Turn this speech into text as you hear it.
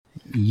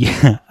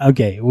Yeah.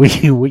 Okay.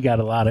 We got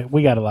a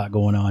lot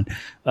going on.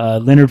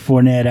 Leonard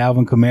Fournette,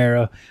 Alvin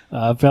Kamara.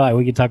 I feel like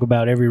we could talk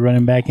about every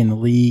running back in the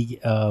league.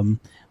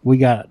 We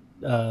got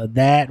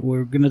that.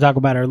 We're going to talk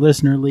about our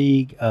listener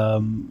league.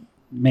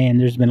 Man,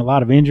 there's been a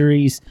lot of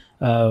injuries.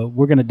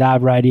 We're going to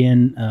dive right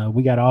in.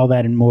 We got all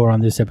that and more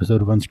on this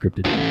episode of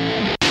Unscripted.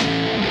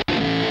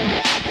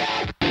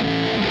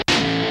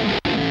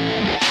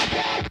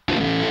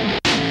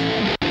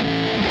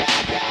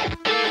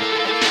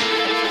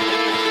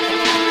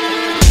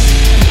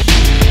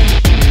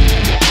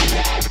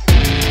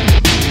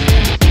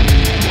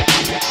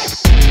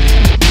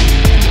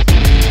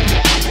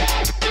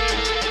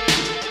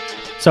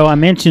 So I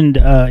mentioned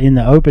in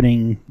the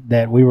opening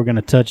that we were going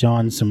to touch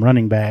on some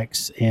running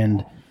backs,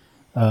 and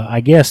I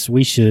guess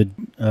we should.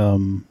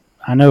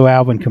 I know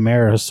Alvin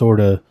Kamara sort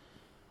of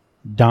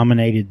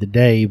dominated the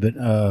day, but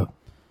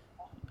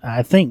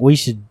I think we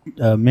should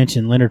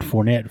mention Leonard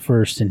Fournette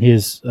first and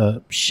his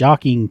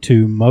shocking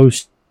to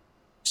most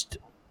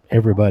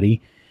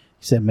everybody,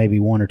 except maybe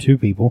one or two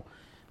people,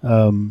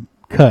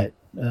 cut.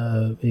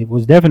 It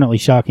was definitely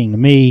shocking to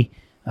me.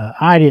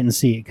 I didn't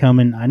see it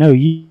coming. I know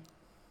you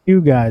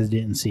guys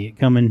didn't see it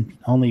coming.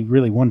 Only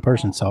really one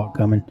person saw it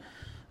coming.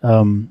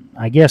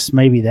 I guess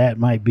maybe that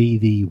might be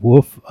the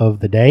wolf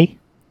of the day.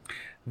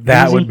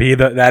 That would be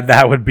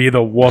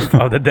the wolf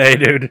of the day,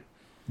 dude.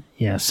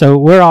 Yeah. So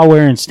we're all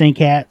wearing stink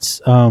hats,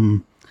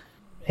 and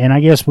I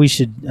guess we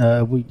should.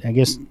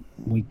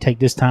 We take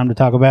this time to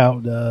talk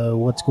about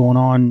what's going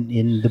on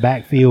in the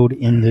backfield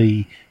in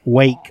the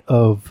wake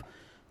of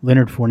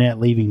Leonard Fournette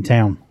leaving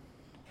town.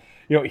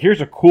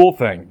 Here's a cool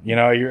thing.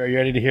 You're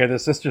ready to hear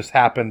this? This just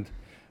happened.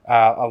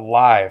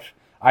 Alive.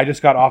 I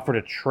just got offered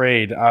a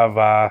trade of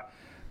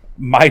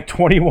my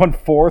 21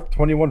 4th,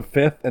 21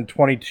 5th, and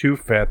 22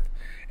 5th,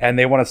 and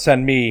they want to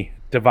send me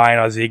Devine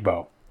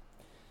Ozigbo.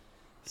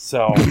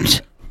 So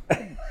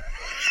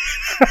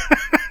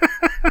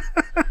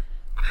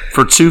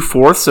for 2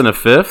 4ths and a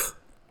 5th?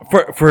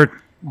 For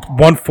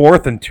 1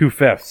 4th and 2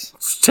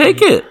 5ths.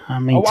 Take it. I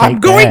mean, I'm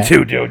going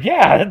to, dude.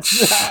 Yeah,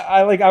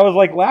 I was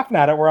laughing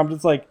at it where I'm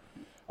just like,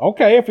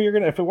 okay, if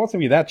it wants to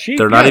be that cheap,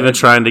 they're not even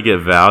trying to get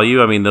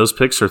value. I mean, those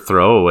picks are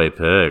throwaway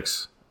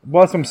picks.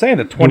 Well, that's what I'm saying.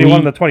 The 21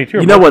 and the 22.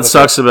 You know what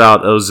sucks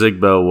about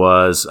Ozigbo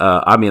was,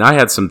 I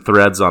had some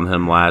threads on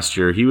him last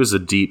year. He was a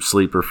deep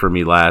sleeper for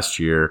me last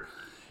year,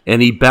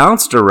 and he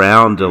bounced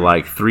around to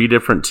like 3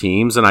 different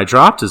teams, and I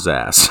dropped his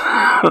ass.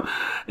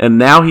 And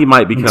now he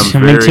might become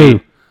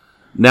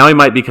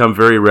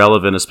very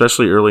relevant,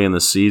 especially early in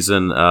the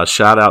season.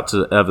 Shout out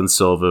to Evan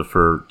Silva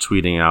for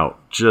tweeting out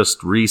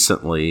just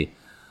recently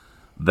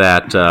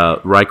that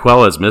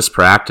Raquel has missed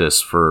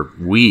practice for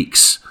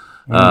weeks.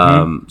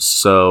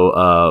 So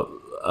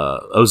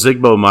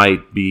Ozigbo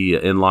might be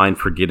in line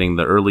for getting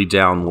the early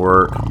down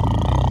work.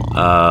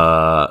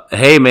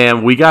 Hey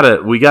man, we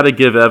gotta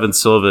give Evan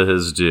Silva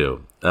his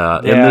due.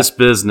 In this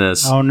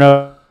business,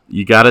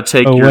 you gotta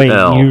take your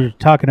L.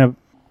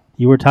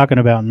 You were talking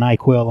about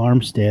NyQuil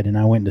Armstead, and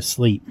I went to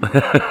sleep.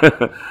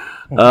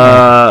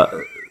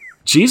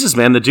 Jesus,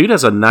 man, the dude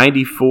has a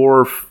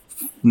 94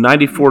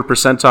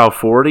 percentile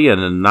 40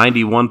 and a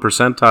 91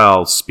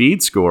 percentile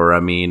speed score. I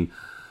mean,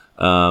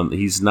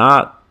 he's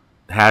not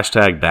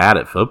 #bad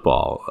at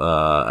football.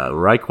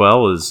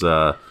 Raquel is,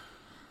 I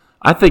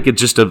think,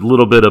 it's just a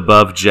little bit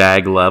above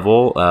Jag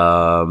level.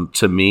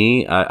 To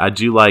me, I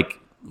do like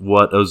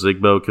what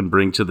Ozigbo can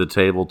bring to the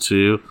table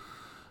too.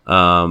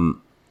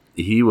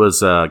 He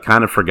was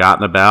kind of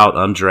forgotten about,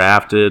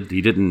 undrafted.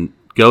 He didn't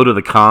go to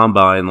the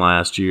combine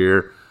last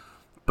year,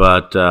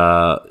 but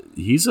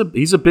he's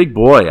a big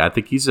boy. I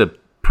think he's a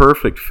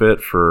perfect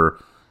fit for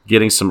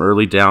getting some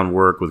early down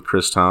work with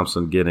Chris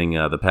Thompson, getting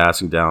the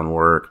passing down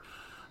work.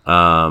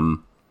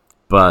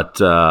 But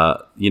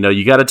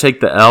you got to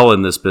take the L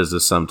in this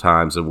business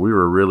sometimes, and we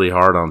were really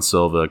hard on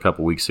Silva a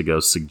couple weeks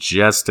ago,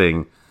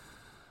 suggesting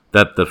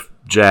that the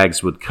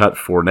Jags would cut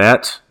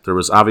Fournette. There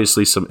was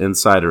obviously some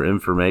insider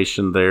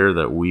information there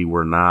that we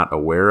were not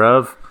aware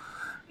of,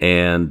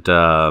 and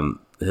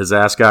his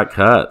ass got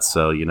cut.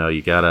 So you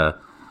gotta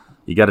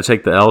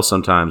take the L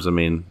sometimes. I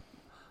mean,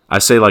 I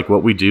say like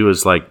what we do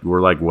is like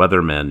we're like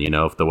weathermen.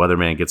 If the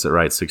weatherman gets it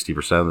right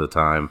 60% of the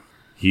time,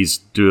 he's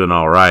doing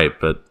all right.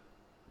 But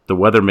the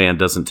weatherman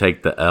doesn't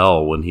take the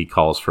L when he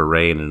calls for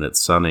rain and it's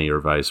sunny, or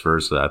vice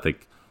versa. I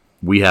think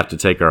we have to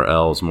take our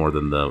L's more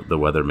than the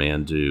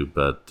weatherman do.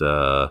 But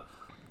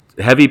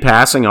heavy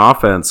passing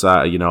offense,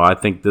 I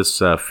think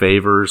this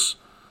favors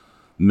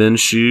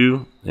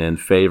Minshew and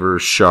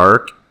favors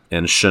Shark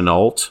and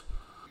Chenault.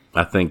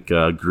 I think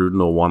Gruden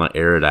will want to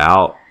air it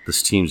out.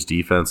 This team's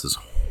defense is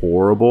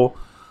horrible.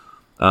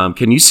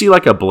 Can you see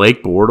like a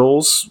Blake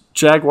Bortles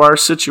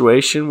Jaguars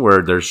situation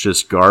where there's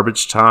just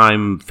garbage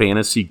time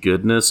fantasy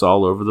goodness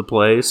all over the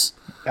place?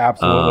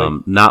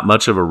 Absolutely. Not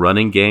much of a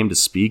running game to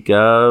speak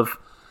of,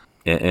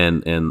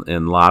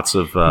 and lots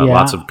of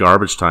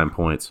garbage time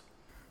points.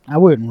 I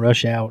wouldn't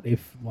rush out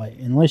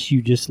unless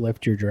you just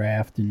left your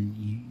draft and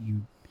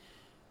you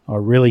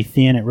are really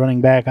thin at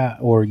running back,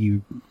 or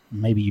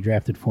maybe you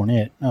drafted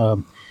Fournette.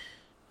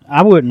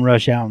 I wouldn't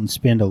rush out and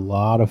spend a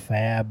lot of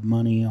fab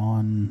money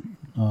on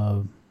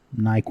Nyquil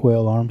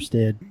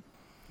Armstead.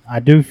 I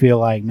do feel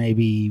like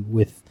maybe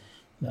with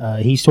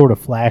he sort of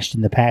flashed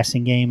in the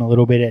passing game a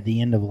little bit at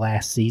the end of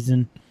last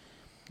season.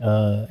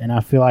 And I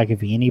feel like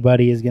if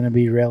anybody is going to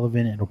be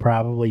relevant, it'll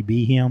probably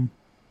be him.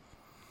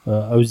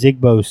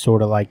 Ozigbo's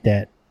sort of like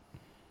that.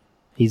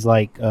 He's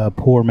like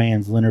poor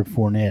man's Leonard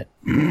Fournette.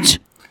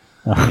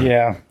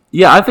 Yeah.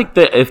 Yeah, I think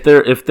that if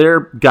they're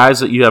guys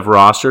that you have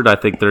rostered, I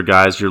think they're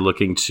guys you're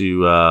looking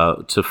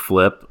to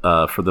flip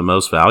for the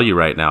most value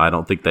right now. I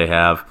don't think they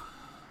have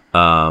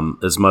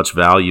as much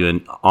value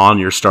on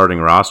your starting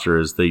roster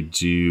as they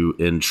do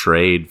in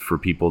trade for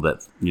people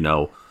that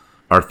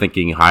are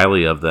thinking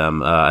highly of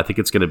them. I think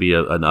it's going to be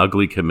an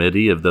ugly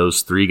committee of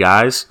those three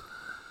guys.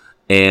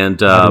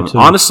 And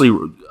honestly,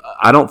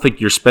 I don't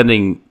think you're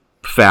spending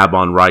fab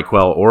on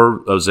Reichwell or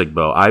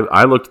Ozigbo.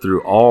 I looked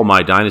through all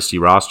my dynasty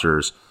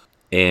rosters,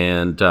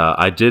 and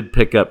I did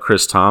pick up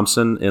Chris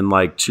Thompson in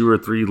like 2 or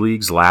 3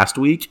 leagues last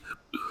week.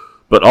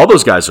 But all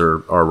those guys are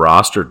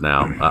rostered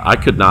now. I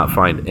could not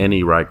find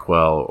any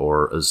Reichwell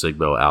or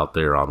Ozigbo out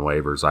there on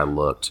waivers. I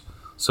looked.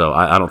 So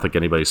I don't think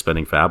anybody's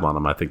spending fab on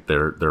them. I think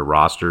they're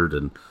rostered,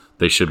 and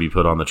they should be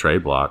put on the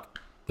trade block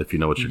if you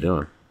know what you're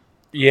doing.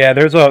 Yeah,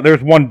 there's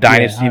one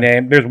dynasty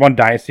name. There's one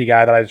dynasty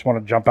guy that I just want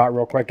to jump out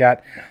real quick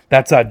at.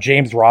 That's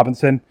James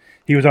Robinson.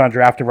 He was on a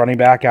drafted running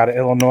back out of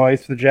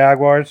Illinois for the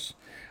Jaguars.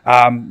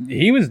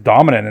 He was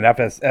dominant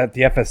at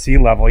the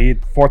FSC level. He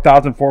had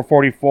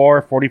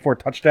 4,444, 44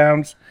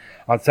 touchdowns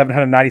on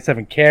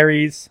 797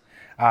 carries.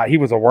 He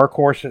was a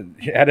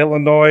workhorse at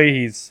Illinois.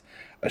 He's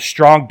a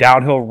strong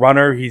downhill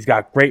runner. He's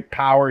got great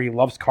power. He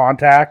loves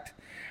contact.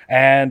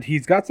 And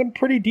he's got some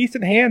pretty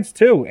decent hands,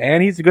 too.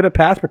 And he's good at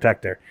pass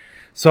protector.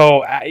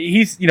 So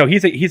he's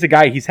a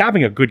guy. He's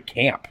having a good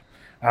camp.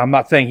 I'm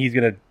not saying he's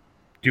going to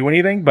do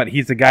anything, but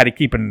he's a guy to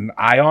keep an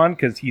eye on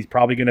because he's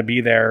probably going to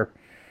be there.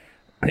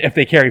 If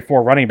they carry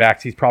 4 running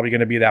backs, he's probably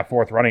going to be that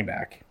 4th running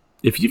back.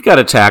 If you've got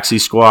a taxi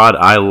squad,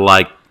 I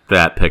like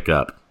that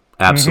pickup.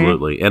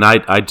 Absolutely. Mm-hmm.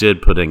 And I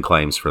did put in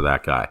claims for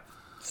that guy.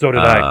 So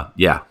did I.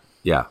 Yeah.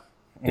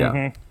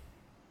 Mm-hmm.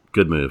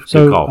 Good move.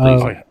 So, good call,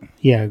 please.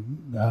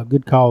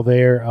 Good call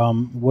there.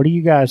 What do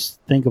you guys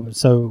think of it?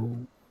 So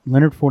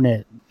Leonard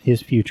Fournette,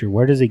 his future,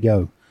 where does he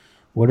go?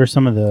 What are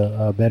some of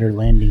the better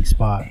landing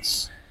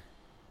spots?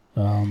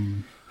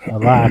 I've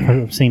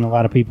seen a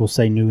lot of people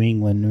say New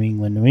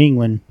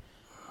England,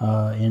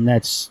 and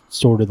that's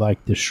sort of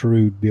like the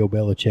shrewd Bill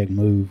Belichick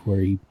move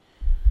where he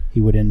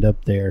would end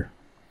up there.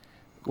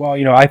 Well,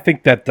 I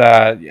think that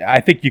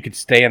I think you could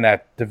stay in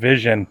that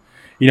division.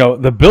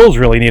 The Bills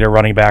really need a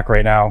running back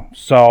right now,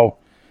 so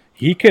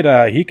he could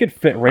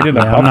fit right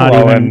into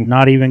Buffalo. I'm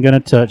not even going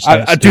to touch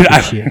that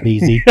shit,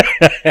 BZ.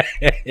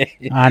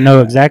 I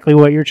know exactly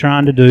what you're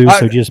trying to do,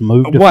 so just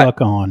move the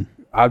fuck on.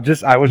 I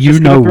was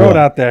just going to throw it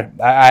out there.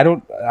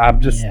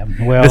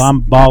 I'm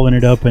balling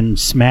it up and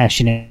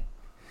smashing it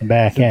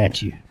back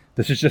at you.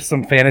 This is just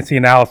some fantasy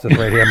analysis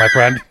right here, my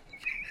friend.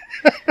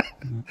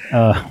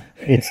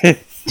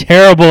 It's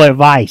terrible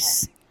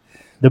advice.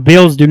 The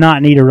Bills do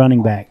not need a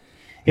running back.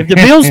 If the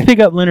Bills pick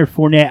up Leonard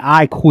Fournette,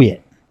 I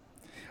quit.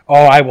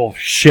 Oh, I will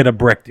shit a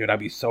brick, dude. I'd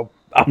be so...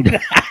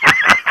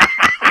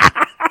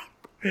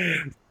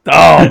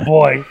 Oh,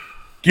 boy.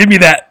 Give me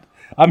that.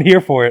 I'm here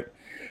for it.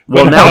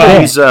 Well, now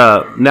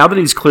that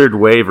he's cleared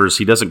waivers,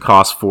 he doesn't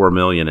cost $4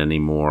 million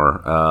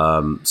anymore.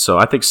 So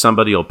I think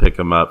somebody will pick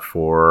him up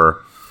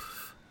for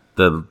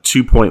the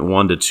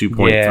 $2.1 to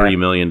 $2.3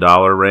 million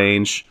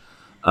range.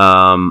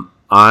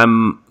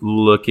 I'm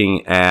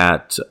looking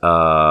at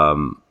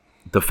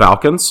the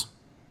Falcons.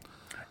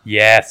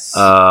 Yes.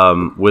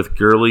 With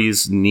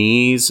Gurley's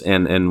knees,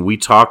 and we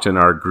talked in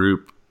our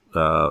group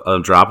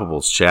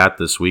Undroppables chat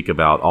this week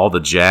about all the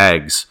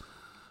Jags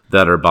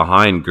that are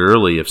behind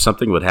Gurley. If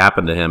something would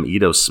happen to him,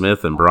 Ito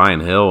Smith and Brian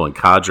Hill and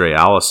Kadre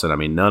Allison, I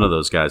mean, none of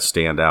those guys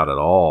stand out at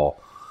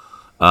all.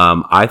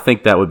 I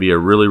think that would be a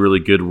really, really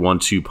good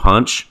 1-2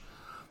 punch.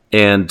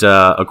 And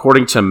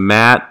according to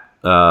Matt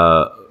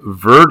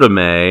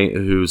Verdame,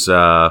 who's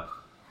a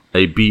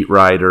beat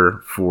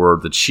writer for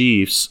the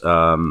Chiefs,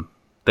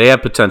 they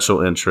have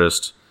potential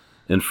interest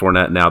in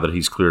Fournette now that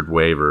he's cleared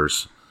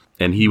waivers.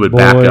 And he would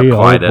back up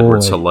Clyde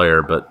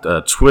Edwards-Helaire,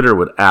 but Twitter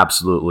would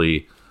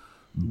absolutely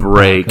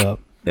break,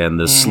 and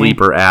the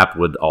Sleeper app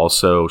would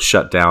also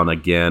shut down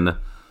again,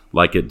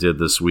 like it did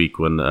this week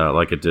when,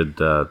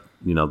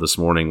 this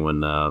morning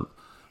when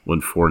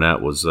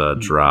Fournette was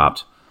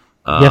dropped.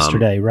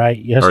 Yesterday, right?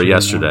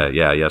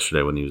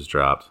 Yesterday when he was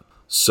dropped.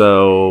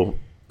 So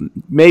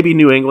maybe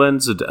New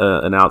England's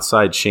an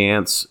outside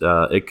chance.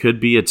 It could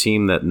be a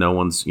team that no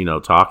one's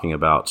talking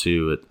about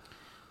too.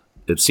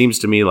 It seems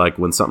to me like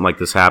when something like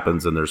this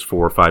happens and there's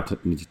 4 or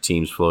 5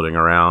 teams floating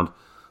around,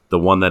 the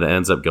one that it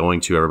ends up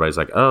going to, everybody's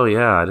like, oh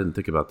yeah, I didn't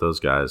think about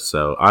those guys.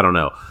 So I don't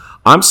know.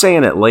 I'm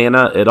saying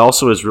Atlanta. It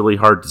also is really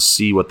hard to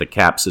see what the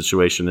cap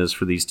situation is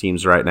for these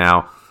teams right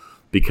now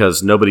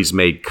because nobody's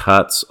made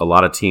cuts. A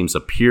lot of teams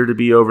appear to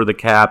be over the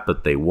cap,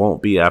 but they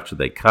won't be after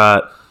they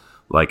cut.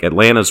 Like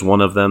Atlanta's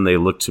one of them. They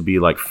look to be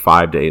like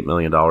 $5 to $8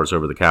 million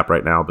over the cap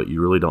right now, but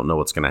you really don't know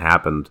what's going to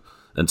happen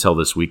until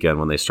this weekend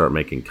when they start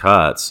making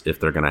cuts, if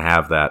they're going to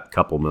have that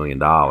couple $1 million.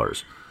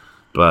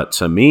 But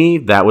to me,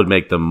 that would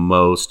make the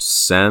most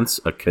sense,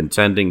 a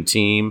contending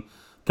team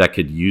that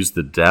could use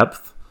the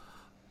depth.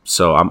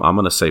 So I'm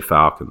going to say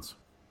Falcons.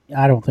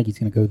 I don't think he's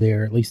going to go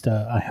there. At least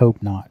I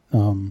hope not.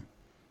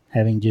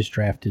 Having just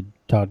drafted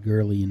Todd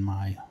Gurley in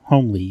my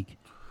home league.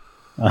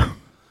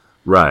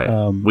 Right.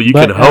 Well, you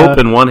could hope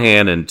in one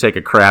hand and take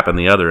a crap in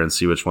the other and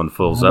see which one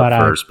fills up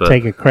first. But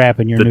take a crap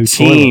in your the new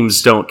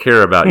teams toilets. don't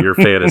care about your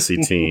fantasy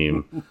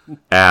team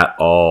at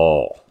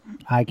all.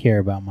 I care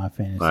about my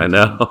fantasy. I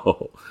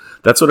know.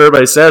 That's what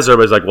everybody says.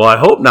 Everybody's like, well, I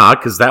hope not,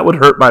 because that would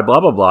hurt my blah,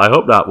 blah, blah. I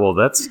hope not. Well,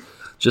 that's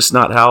just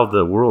not how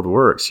the world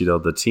works. You know,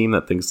 the team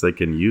that thinks they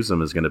can use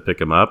them is going to pick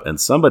them up, and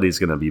somebody's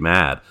going to be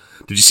mad.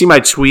 Did you see my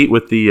tweet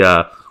with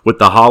the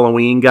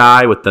Halloween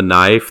guy with the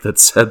knife that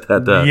said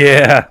that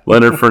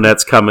Leonard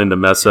Fournette's coming to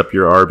mess up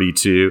your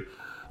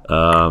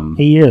RB2?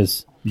 He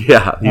is.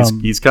 Yeah,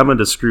 he's coming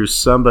to screw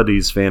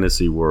somebody's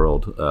fantasy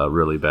world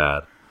really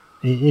bad.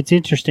 It's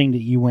interesting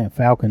that you went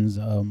Falcons.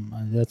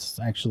 That's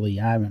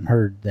actually, I haven't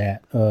heard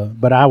that,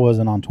 but I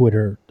wasn't on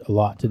Twitter a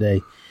lot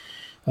today.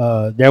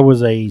 There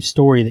was a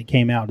story that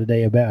came out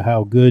today about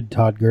how good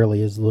Todd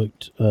Gurley has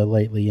looked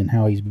lately and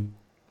how he's been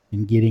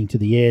getting to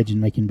the edge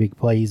and making big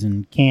plays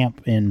in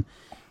camp. And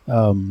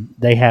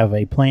they have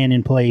a plan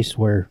in place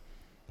where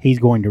he's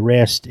going to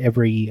rest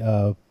every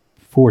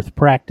fourth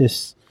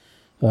practice,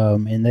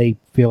 and they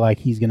feel like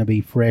he's going to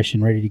be fresh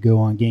and ready to go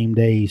on game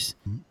days.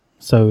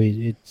 So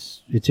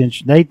it's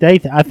interesting.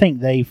 I think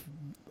they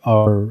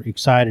are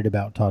excited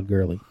about Todd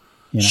Gurley.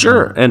 You know?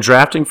 Sure, and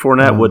drafting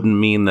Fournette wouldn't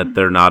mean that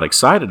they're not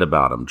excited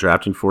about him.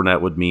 Drafting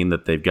Fournette would mean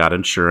that they've got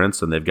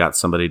insurance and they've got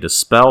somebody to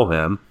spell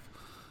him.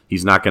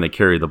 He's not going to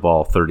carry the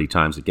ball 30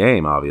 times a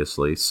game,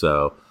 obviously.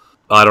 So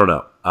I don't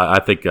know. I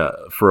think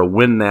for a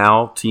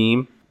win-now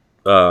team,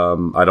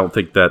 I don't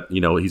think that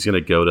he's going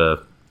to go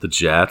to the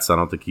Jets. I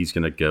don't think he's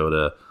going to go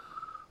to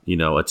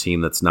a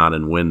team that's not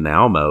in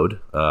win-now mode.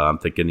 I'm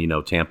thinking,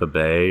 Tampa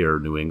Bay or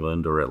New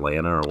England or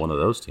Atlanta or one of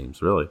those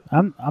teams, really.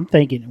 I'm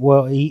thinking,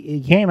 well,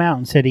 he came out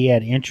and said he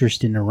had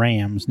interest in the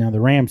Rams. Now,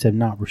 the Rams have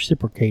not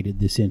reciprocated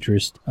this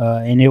interest,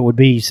 and it would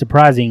be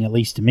surprising, at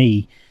least to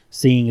me,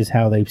 seeing as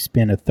how they've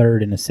spent a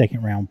third and a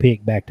second-round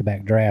pick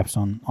back-to-back drafts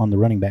on the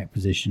running back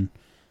position,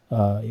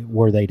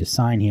 were they to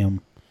sign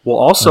him. Well,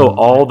 also,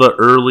 all the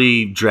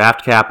early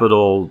draft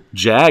capital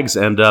Jags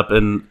end up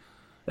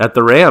at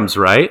the Rams,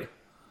 right?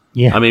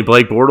 Yeah. I mean,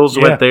 Blake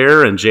Bortles went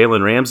there, and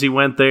Jalen Ramsey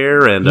went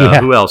there, and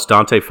who else?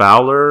 Dante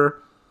Fowler?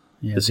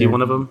 Yeah, is he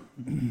one of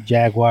them?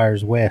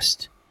 Jaguars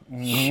West.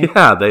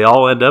 Yeah, they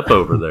all end up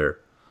over there.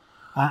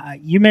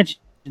 You mentioned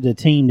the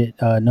team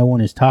that no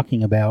one is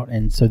talking about,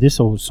 and so this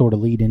will sort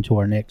of lead into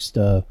our next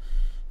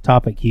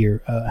topic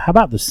here. How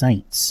about the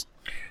Saints?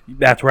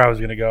 That's where I was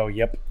going to go.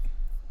 Yep.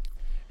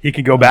 He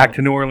could go back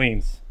to New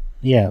Orleans.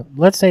 Yeah,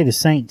 let's say the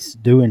Saints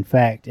do, in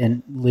fact,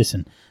 and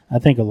listen, I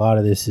think a lot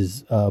of this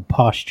is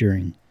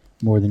posturing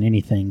more than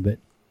anything, but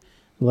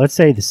let's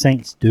say the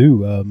Saints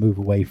do move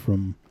away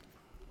from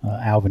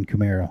Alvin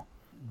Kamara.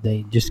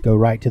 They just go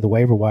right to the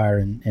waiver wire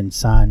and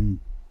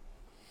sign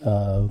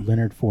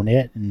Leonard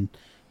Fournette, and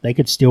they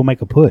could still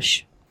make a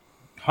push.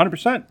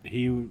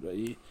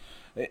 100%.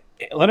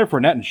 Leonard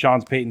Fournette in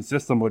Sean Payton's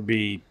system would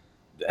be,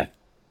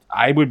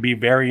 I would be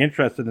very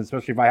interested,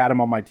 especially if I had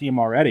him on my team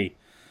already.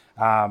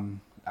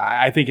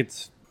 I think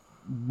it's,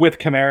 with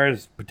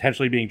Kamara's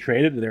potentially being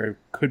traded, there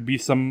could be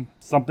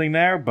something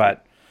there,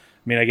 but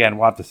I mean, again,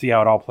 we'll have to see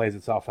how it all plays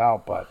itself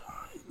out. But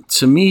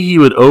to me, he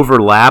would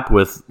overlap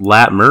with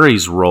Lat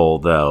Murray's role,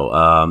 though.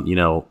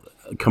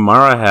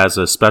 Kamara has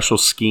a special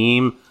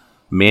scheme,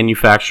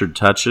 manufactured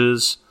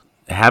touches.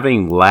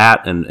 Having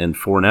Lat and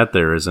Fournette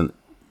there isn't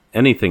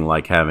anything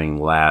like having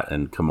Lat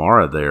and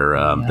Kamara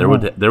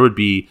there. There would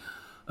be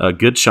a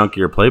good chunk of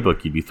your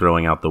playbook you'd be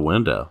throwing out the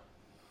window.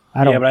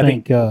 I don't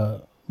think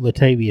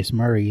Latavius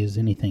Murray is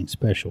anything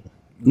special.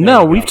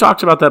 No, we've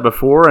talked about that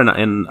before,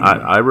 and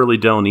I really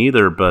don't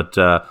either. But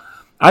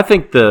I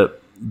think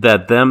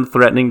that them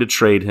threatening to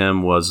trade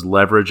him was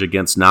leverage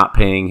against not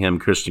paying him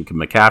Christian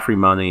McCaffrey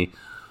money.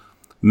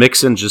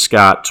 Mixon just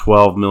got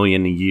 $12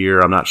 million a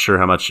year. I'm not sure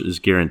how much is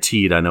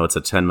guaranteed. I know it's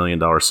a $10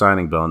 million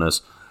signing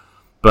bonus,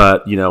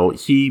 but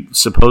he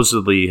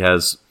supposedly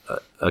has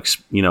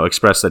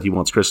expressed that he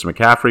wants Christian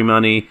McCaffrey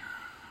money.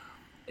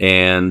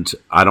 And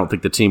I don't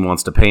think the team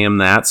wants to pay him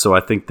that, so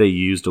I think they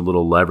used a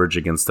little leverage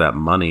against that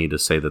money to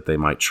say that they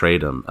might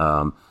trade him.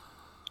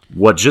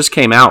 What just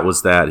came out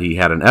was that he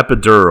had an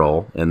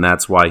epidural, and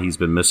that's why he's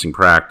been missing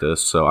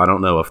practice. So I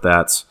don't know if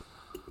that's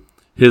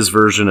his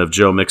version of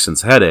Joe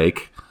Mixon's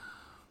headache,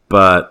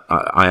 but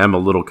I am a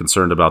little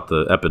concerned about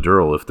the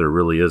epidural if there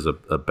really is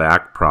a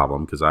back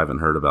problem, because I haven't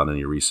heard about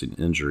any recent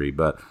injury.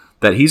 But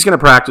that he's going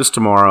to practice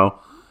tomorrow,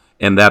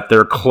 and that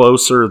they're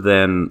closer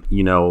than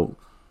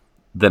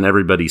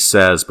everybody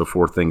says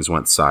before things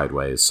went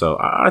sideways. So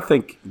I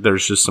think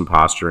there's just some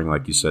posturing,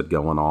 like you said,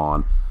 going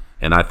on.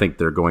 And I think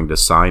they're going to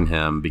sign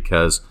him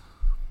because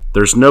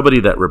There's nobody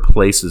that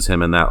replaces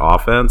him in that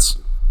offense,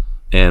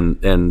 and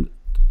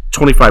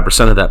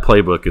 25% of that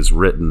playbook is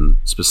written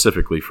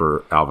specifically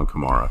for Alvin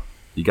Kamara.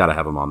 You got to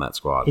have him on that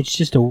squad.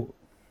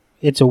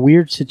 It's a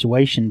weird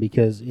situation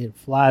because it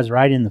flies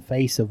right in the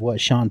face of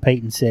what Sean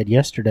Payton said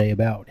yesterday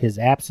about his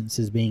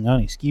absences being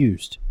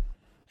unexcused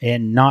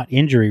and not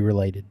injury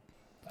related.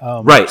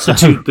 Right.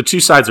 The two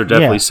sides are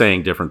definitely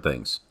saying different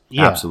things.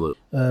 Yeah. Absolutely.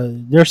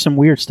 There's some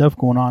weird stuff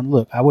going on.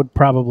 Look, I would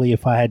probably,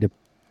 if I had to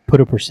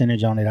put a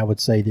percentage on it, I would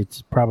say that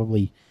it's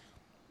probably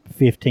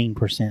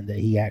 15% that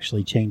he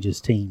actually changes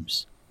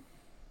teams.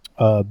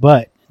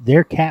 But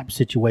their cap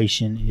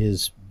situation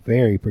is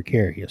very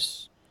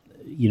precarious.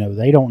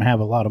 They don't have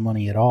a lot of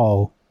money at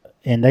all,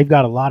 and they've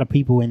got a lot of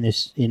people in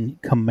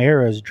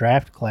Kamara's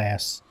draft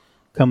class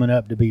coming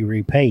up to be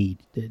repaid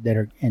that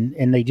are,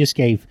 and they just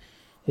gave.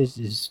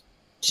 It's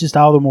just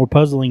all the more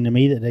puzzling to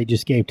me that they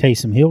just gave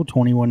Taysom Hill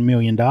 $21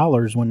 million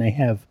when they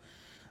have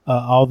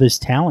all this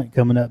talent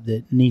coming up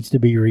that needs to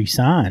be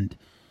re-signed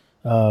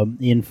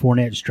in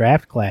Fournette's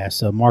draft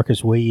class.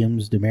 Marcus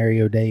Williams,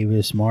 Demario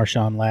Davis,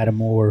 Marshawn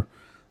Lattimore,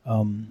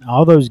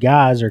 all those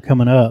guys are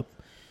coming up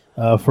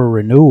for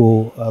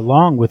renewal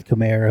along with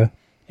Kamara,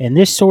 and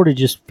this sort of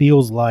just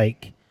feels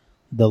like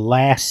the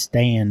last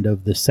stand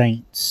of the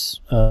Saints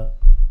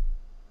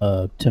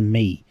to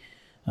me.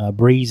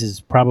 Breeze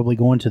is probably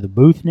going to the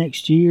booth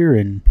next year,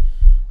 and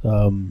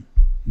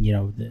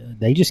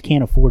they just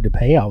can't afford to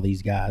pay all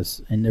these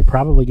guys, and they're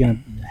probably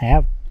going to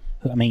have.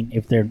 I mean,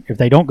 if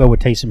they don't go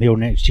with Taysom Hill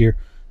next year,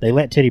 they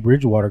let Teddy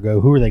Bridgewater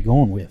go. Who are they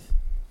going with?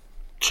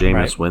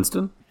 Jameis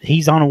Winston?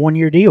 He's on a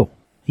 1-year deal.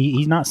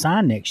 He's not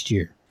signed next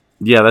year.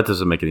 Yeah, that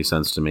doesn't make any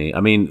sense to me.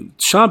 I mean,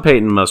 Sean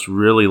Payton must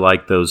really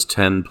like those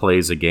 10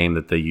 plays a game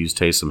that they use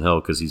Taysom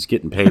Hill because he's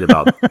getting paid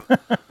about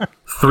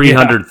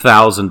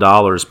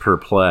 $300,000 per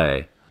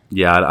play.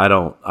 Yeah, I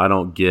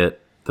don't get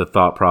the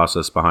thought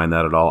process behind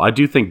that at all. I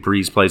do think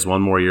Breeze plays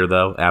one more year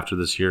though after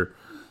this year.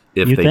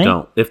 If they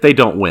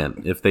don't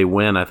win, if they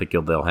win, I think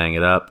they'll hang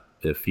it up.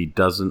 If he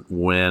doesn't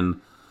win,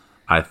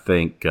 I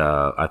think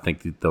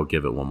they'll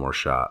give it one more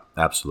shot.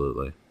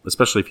 Absolutely,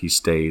 especially if he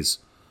stays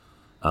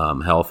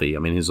healthy. I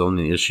mean, his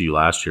only issue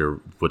last year,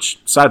 which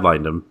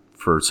sidelined him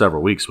for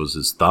several weeks, was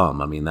his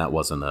thumb. I mean, that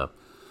was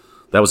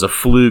a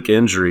fluke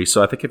injury.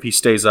 So I think if he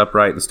stays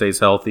upright and stays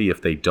healthy,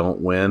 if they don't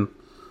win,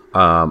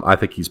 I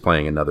think he's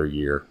playing another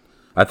year.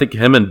 I think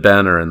him and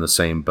Ben are in the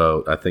same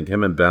boat. I think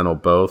him and Ben will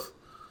both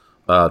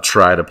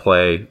try to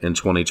play in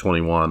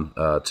 2021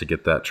 to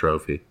get that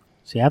trophy.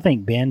 See, I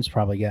think Ben's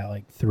probably got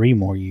like 3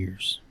 more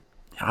years.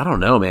 I don't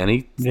know, man.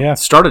 He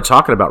started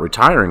talking about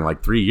retiring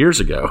like 3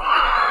 years ago.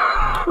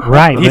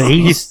 Right, but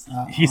he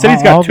said he's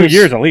got 2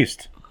 years at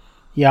least.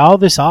 Yeah, all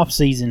this off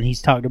season,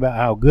 he's talked about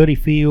how good he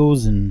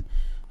feels, and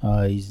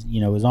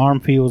his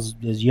arm feels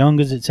as young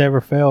as it's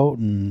ever felt,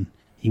 and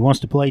he wants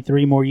to play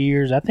 3 more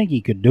years. I think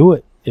he could do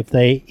it if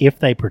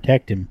they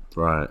protect him.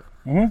 Right.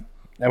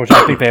 Mm-hmm. Which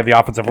I think they have the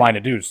offensive line to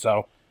do.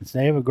 So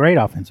they have a great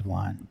offensive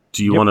line.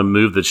 Do you want to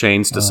move the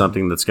chains to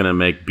something that's going to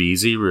make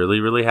Beasley really,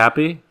 really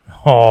happy?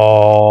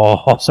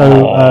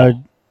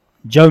 So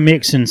Joe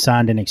Mixon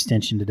signed an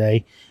extension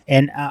today.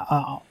 And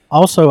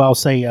also I'll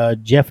say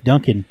Jeff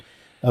Duncan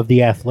of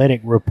The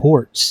Athletic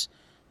reports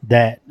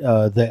that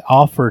the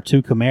offer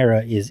to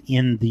Kamara is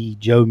in the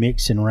Joe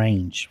Mixon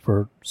range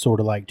for sort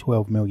of like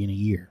 $12 million a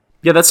year.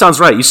 Yeah, that sounds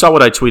right. You saw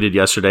what I tweeted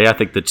yesterday. I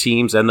think the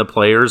teams and the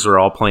players are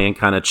all playing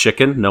kind of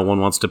chicken. No one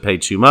wants to pay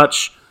too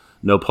much.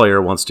 No player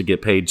wants to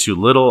get paid too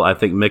little. I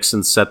think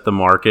Mixon set the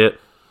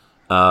market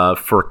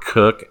for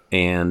Cook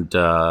and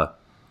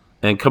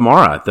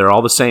Kamara. They're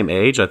all the same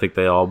age. I think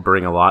they all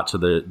bring a lot to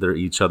their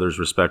each other's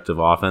respective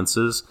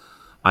offenses.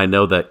 I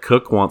know that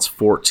Cook wants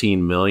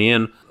 $14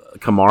 million.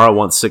 Kamara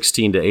wants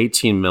 $16 to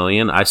 $18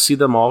 million. I see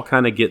them all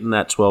kind of getting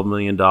that $12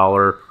 million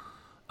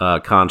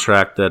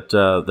contract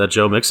that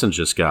Joe Mixon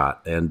just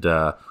got. And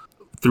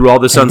through all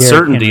this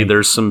uncertainty,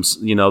 there's some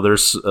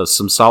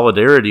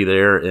solidarity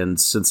there in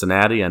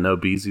Cincinnati. I know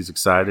Beasley's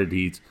excited.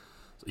 He's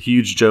a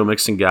huge Joe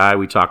Mixon guy.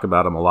 We talk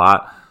about him a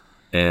lot.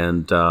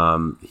 And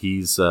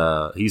he's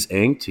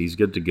inked. He's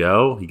good to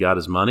go. He got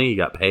his money. He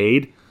got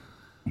paid,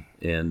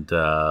 and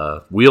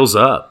wheels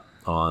up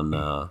on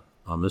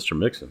Mr.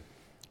 Mixon.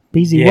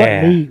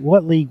 BZ,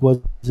 what league was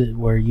it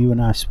where you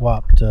and I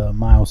swapped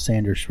Miles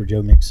Sanders for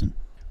Joe Mixon?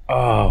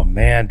 Oh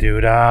man,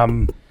 dude,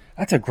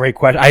 that's a great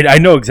question. I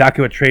know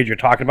exactly what trade you're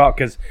talking about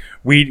because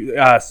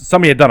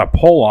somebody had done a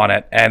poll on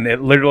it, and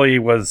it literally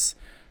was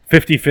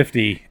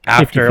 50-50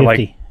 after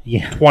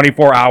 50-50.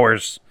 24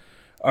 hours.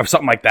 Or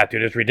something like that,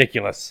 dude. It's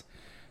ridiculous.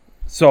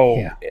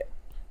 So,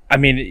 I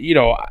mean,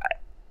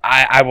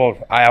 I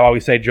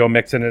always say Joe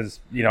Mixon is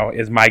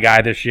my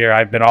guy this year.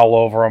 I've been all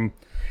over him.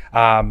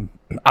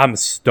 I'm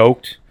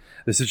stoked.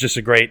 This is just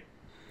a great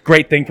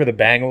thing for the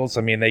Bengals.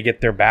 I mean, they get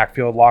their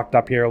backfield locked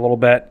up here a little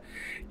bit.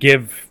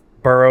 Give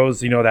Burrows,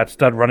 that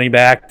stud running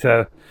back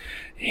to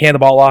hand the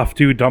ball off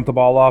to, dump the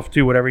ball off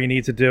to, whatever he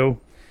needs to do.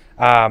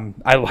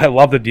 I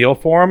love the deal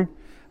for him.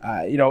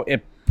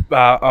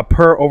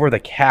 Per over the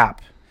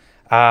cap.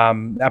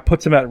 That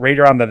puts him at right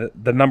around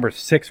the number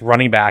 6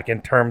 running back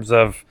in terms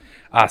of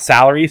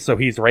salary. So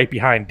he's right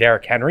behind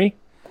Derrick Henry.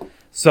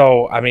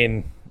 So I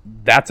mean,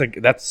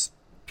 that's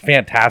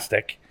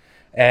fantastic.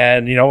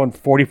 And in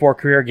 44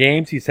 career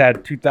games, he's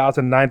had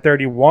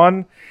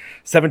 2,931,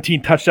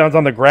 17 touchdowns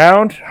on the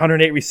ground,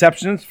 108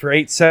 receptions for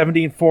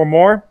 870 and 4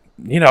 more.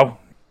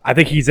 I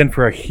think he's in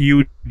for a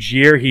huge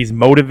year. He's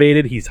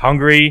motivated. He's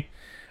hungry.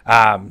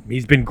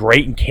 He's been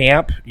great in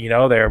camp.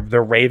 They're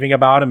raving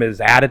about him, his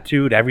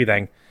attitude,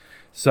 everything.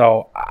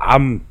 So I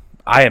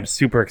am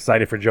super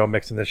excited for Joe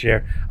Mixon this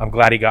year. I'm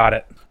glad he got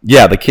it.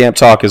 Yeah, the camp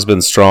talk has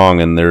been strong,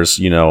 and there's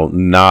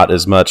not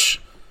as much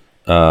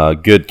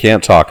good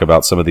camp talk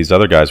about some of these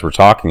other guys we're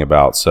talking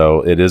about.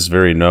 So it is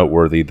very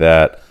noteworthy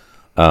that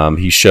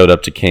he showed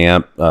up to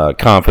camp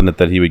confident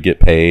that he would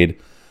get paid.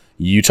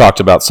 You talked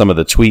about some of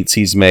the tweets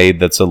he's made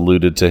that's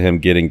alluded to him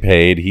getting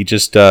paid. He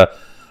just, I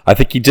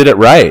think he did it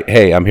right.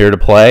 Hey, I'm here to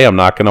play. I'm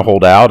not going to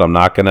hold out. I'm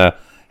not going to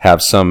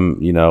have some,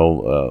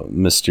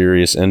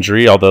 mysterious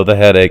injury. Although the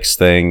headaches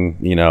thing,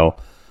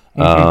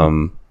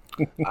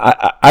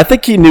 I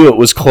think he knew it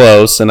was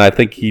close, and I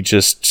think he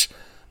just,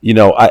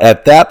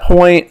 at that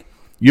point,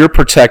 you're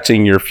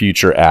protecting your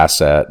future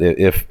asset.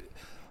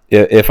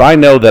 If I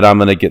know that I'm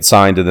going to get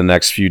signed in the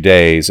next few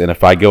days, and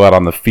if I go out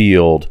on the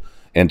field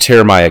and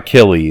tear my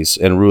Achilles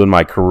and ruin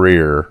my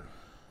career,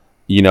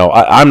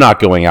 I'm not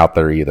going out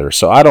there either.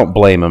 So I don't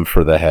blame him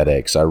for the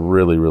headaches. I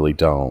really, really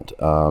don't.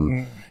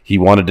 He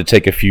wanted to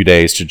take a few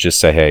days to just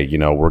say, hey,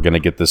 we're going to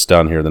get this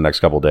done here the next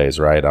couple of days,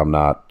 right? I'm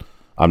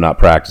not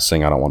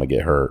practicing. I don't want to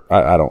get hurt.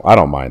 I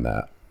don't mind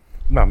that.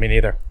 No, me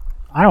neither.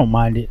 I don't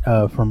mind it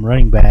from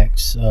running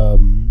backs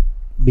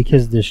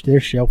because their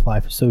shelf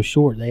life is so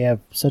short. They have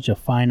such a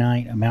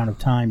finite amount of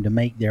time to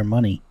make their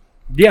money.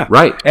 Yeah,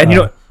 right. And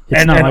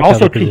it's not like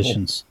also other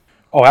positions.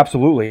 Oh,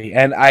 absolutely.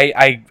 And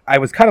I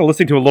was kind of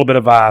listening to a little bit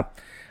of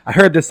I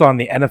heard this on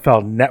the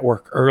NFL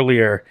Network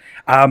earlier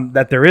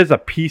that there is a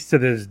piece to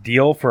this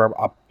deal for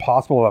a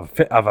possible of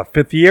a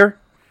 5th year.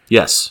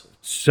 Yes.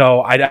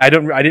 So I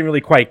didn't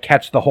really quite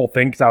catch the whole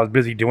thing because I was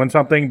busy doing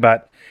something,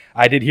 but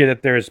I did hear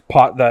that there's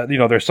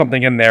there's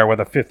something in there with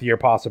a 5th year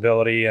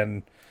possibility,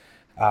 and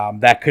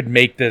that could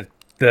make the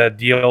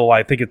deal.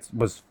 I think it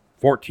was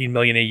 $14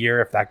 million a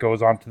year if that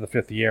goes on to the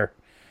 5th year.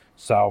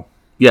 So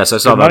yes, I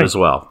saw that as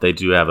well. They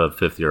do have a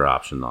 5th year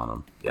option on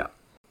them. Yeah.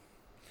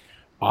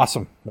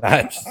 Awesome.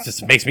 That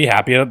just makes me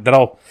happy.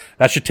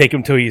 That should take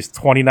him till he's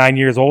 29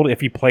 years old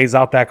if he plays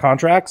out that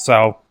contract.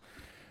 So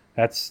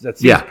that's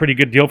a pretty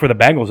good deal for the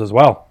Bengals as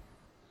well.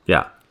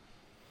 Yeah.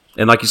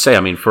 And like you say,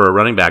 I mean, for a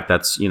running back,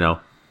 that's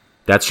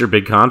your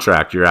big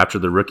contract. You're after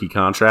the rookie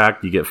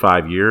contract. You get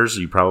 5 years.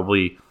 You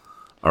probably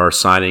are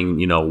signing,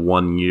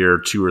 1 year,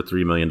 $2 or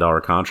 $3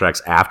 million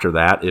contracts after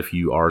that if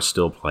you are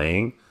still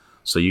playing.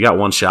 So you got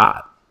one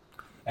shot.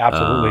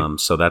 Absolutely.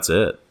 So that's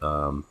it.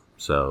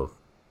 So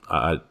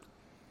I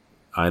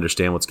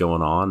understand what's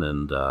going on,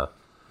 and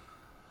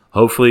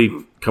hopefully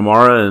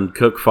Kamara and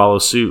Cook follow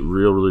suit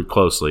really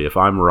closely. If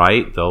I'm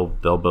right, they'll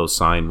both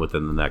sign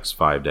within the next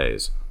 5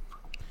 days.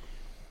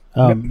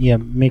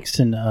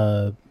 Mixon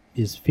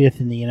is 5th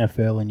in the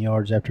NFL in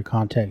yards after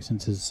contact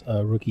since his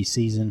rookie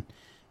season,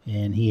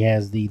 and he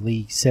has the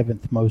league's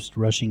 7th most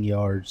rushing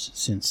yards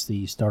since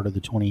the start of the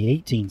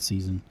 2018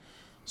 season.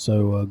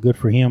 So good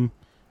for him.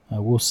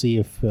 We'll see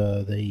if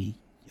they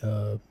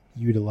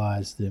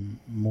utilize them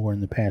more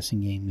in the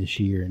passing game this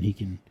year, and he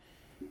can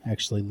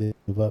actually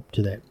live up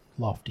to that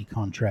lofty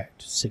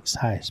contract, 6th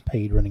highest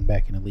paid running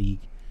back in the league.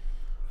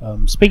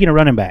 Speaking of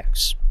running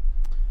backs,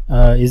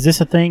 is this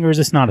a thing or is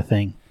this not a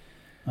thing?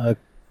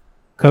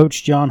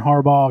 Coach John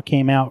Harbaugh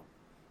came out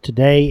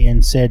today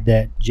and said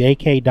that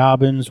J.K.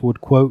 Dobbins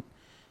would, quote,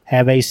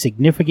 have a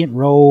significant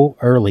role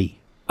early.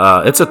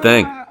 It's a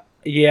thing.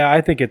 Yeah,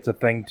 I think it's a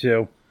thing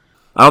too.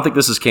 I don't think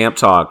this is camp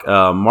talk.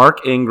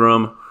 Mark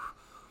Ingram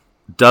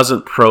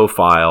doesn't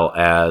profile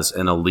as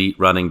an elite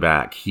running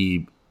back.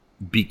 He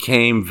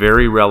became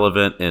very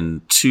relevant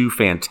in 2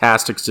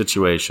 fantastic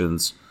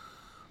situations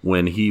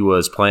when he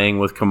was playing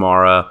with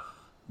Kamara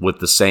with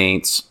the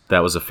Saints. That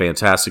was a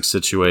fantastic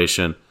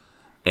situation.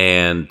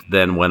 And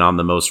then went on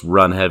the most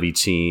run-heavy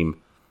team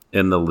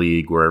in the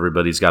league where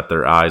everybody's got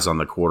their eyes on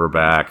the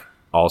quarterback.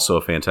 Also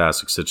a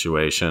fantastic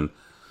situation.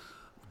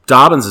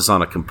 Dobbins is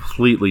on a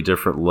completely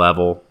different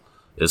level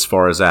as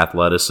far as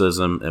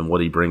athleticism and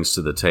what he brings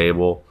to the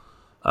table.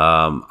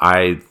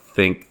 I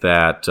think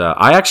that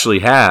I actually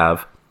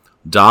have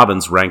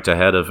Dobbins ranked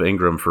ahead of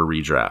Ingram for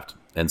redraft.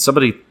 And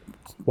somebody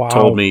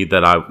told me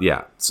that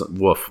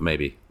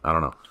maybe. I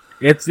don't know.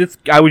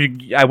 I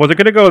wasn't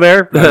going to go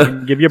there. I was going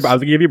to give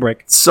you a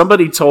break.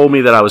 Somebody told me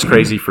that I was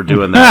crazy for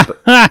doing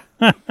that.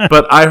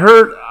 But I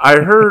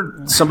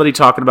heard somebody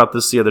talking about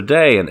this the other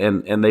day,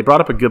 and they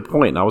brought up a good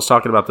point. And I was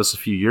talking about this a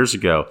few years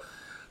ago.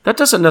 That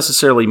doesn't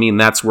necessarily mean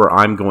that's where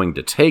I'm going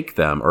to take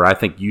them, or I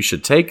think you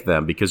should take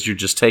them, because you're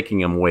just taking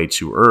them way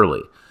too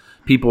early.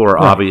 People are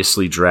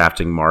obviously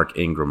drafting Mark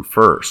Ingram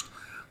first.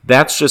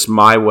 That's just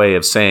my way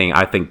of saying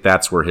I think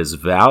that's where his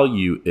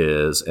value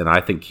is, and I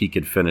think he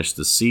could finish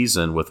the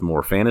season with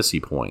more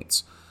fantasy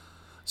points.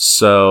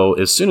 So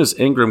as soon as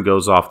Ingram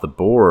goes off the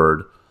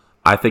board,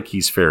 I think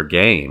he's fair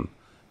game,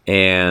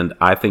 and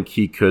I think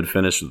he could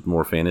finish with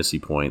more fantasy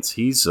points.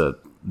 He's a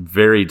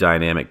very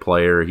dynamic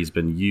player. He's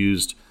been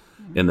used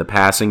in the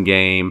passing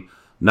game,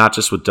 not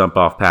just with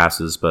dump-off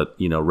passes, but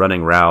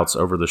running routes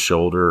over the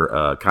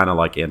shoulder, kind of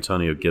like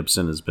Antonio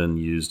Gibson has been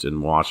used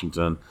in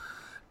Washington.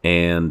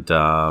 And,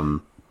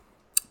 one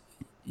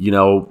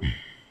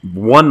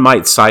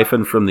might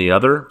siphon from the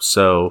other,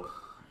 so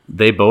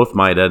they both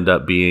might end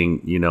up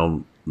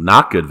being,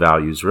 not good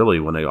values, really,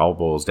 when it all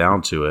boils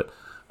down to it,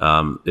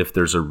 if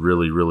there's a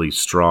really, really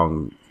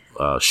strong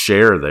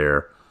share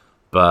there.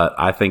 But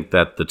I think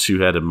that the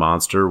two-headed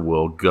monster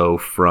will go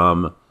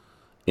from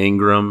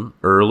Ingram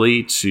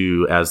early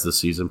to, as the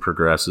season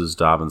progresses,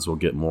 Dobbins will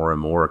get more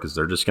and more because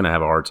they're just going to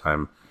have a hard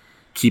time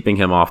keeping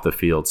him off the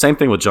field. Same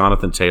thing with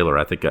Jonathan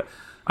Taylor.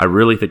 I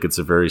really think it's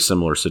a very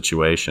similar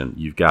situation.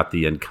 You've got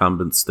the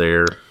incumbents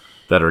there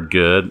that are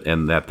good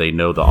and that they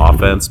know the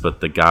offense,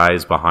 but the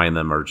guys behind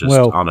them are just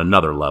on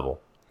another level.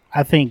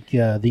 I think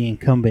the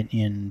incumbent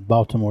in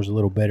Baltimore is a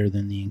little better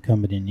than the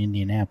incumbent in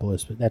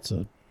Indianapolis, but that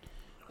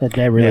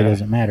really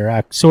doesn't matter.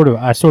 I sort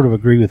of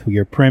agree with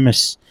your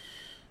premise.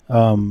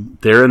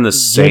 They're in the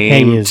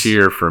same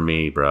tier for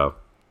me, bro.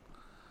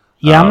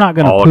 Yeah, I'm not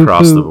going to all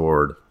across the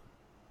board.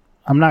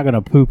 I'm not going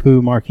to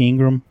poo-poo Mark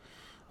Ingram.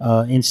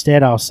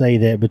 Instead, I'll say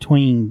that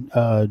between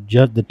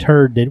the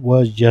turd that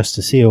was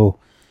Justice Hill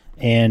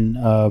and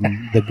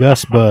the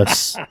Gus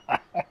Bus,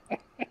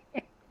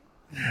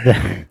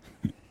 I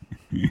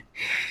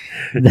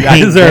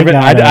deserve it.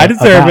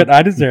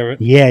 I deserve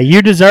it. Yeah,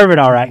 you deserve it.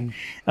 All right.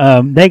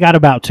 They got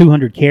about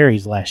 200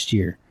 carries last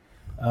year.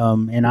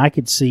 And I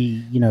could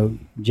see,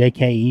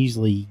 J.K.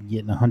 easily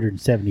getting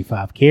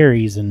 175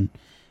 carries and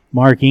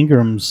Mark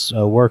Ingram's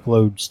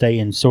workload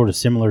staying sort of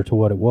similar to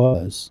what it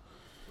was.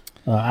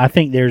 I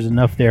think there's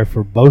enough there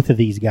for both of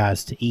these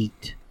guys to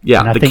eat.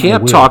 Yeah, the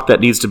camp talk that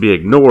needs to be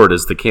ignored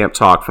is the camp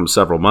talk from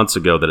several months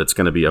ago that it's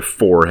going to be a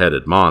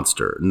four-headed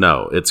monster.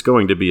 No, it's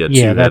going to be a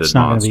two-headed that's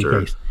not monster.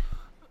 Gonna be the case.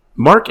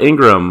 Mark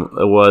Ingram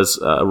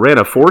ran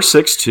a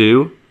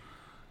 4.62,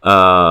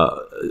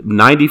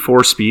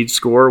 94 speed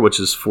score, which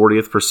is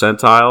 40th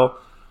percentile,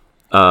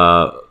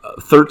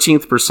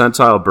 13th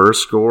percentile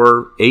burst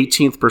score,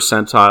 18th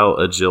percentile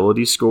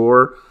agility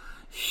score.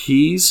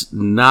 He's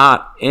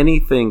not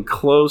anything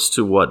close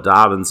to what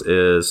Dobbins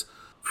is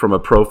from a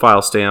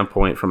profile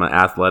standpoint, from an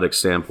athletic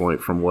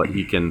standpoint, from what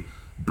he can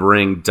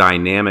bring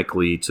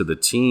dynamically to the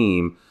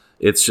team.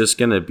 It's just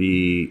going to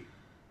be,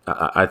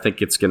 I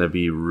think it's going to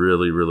be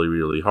really, really,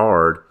 really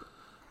hard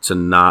to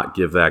not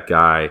give that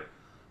guy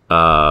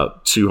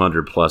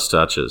 200 plus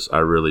touches. I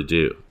really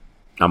do.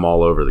 I'm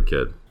all over the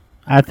kid.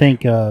 I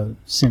think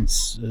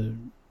since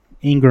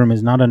Ingram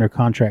is not under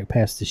contract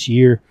past this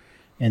year,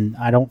 and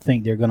I don't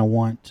think they're going to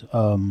want.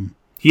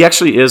 He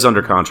actually is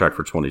under contract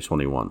for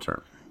 2021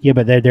 term. Yeah,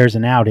 but there's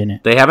an out in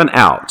it. They have an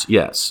out.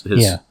 Yes.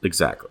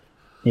 Exactly.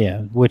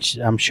 Yeah, which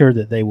I'm sure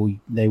that they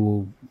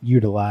will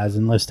utilize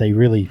unless they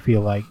really feel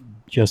like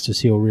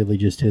Justice Hill really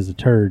just is a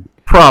turd.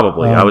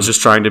 Probably. I was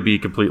just trying to be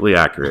completely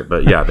accurate,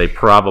 but yeah, they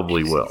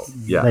probably will.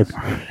 Yeah,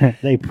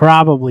 they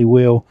probably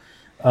will.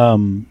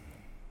 And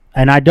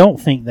I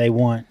don't think they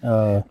want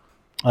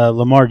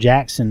Lamar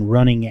Jackson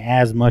running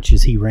as much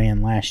as he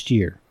ran last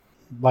year.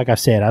 Like I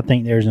said, I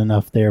think there's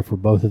enough there for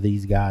both of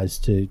these guys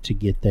to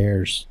get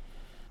theirs.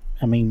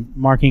 I mean,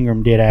 Mark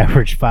Ingram did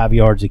average 5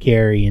 yards a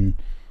carry and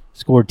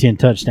scored 10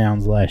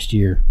 touchdowns last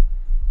year.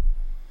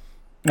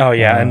 Oh,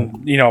 yeah.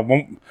 And,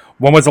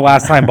 when was the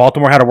last time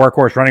Baltimore had a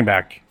workhorse running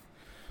back?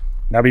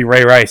 That'd be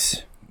Ray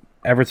Rice.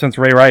 Ever since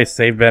Ray Rice,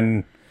 they've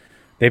been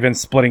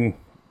splitting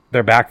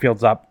their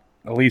backfields up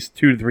at least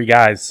 2 to 3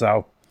 guys.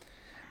 So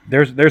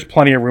there's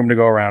plenty of room to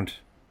go around.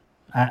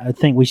 I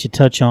think we should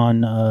touch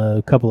on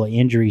a couple of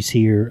injuries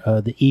here.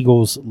 The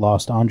Eagles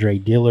lost Andre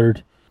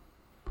Dillard,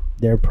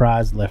 their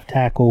prized left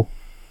tackle.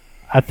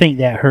 I think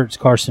that hurts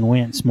Carson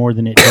Wentz more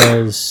than it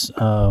does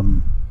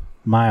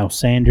Miles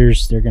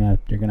Sanders. They're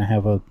gonna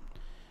have a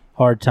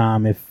hard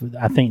time.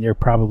 I think they're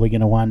probably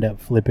going to wind up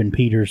flipping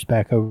Peters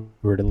back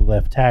over to the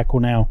left tackle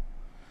now.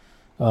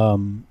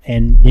 And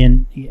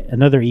then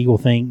another Eagle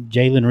thing,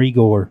 Jalen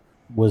Reagor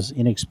was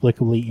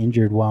inexplicably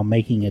injured while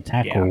making a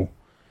tackle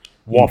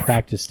in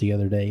practice the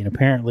other day. And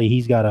apparently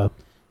he's got a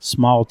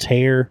small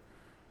tear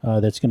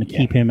that's going to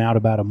keep him out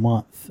about a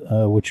month,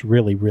 which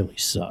really, really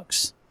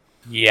sucks.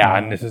 Yeah,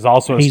 and this is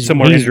also a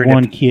similar injury. He's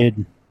one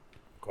kid.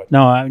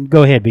 No,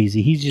 go ahead,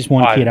 Beezy. He's just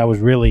one kid I was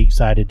really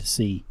excited to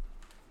see.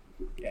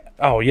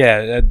 Oh,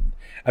 yeah.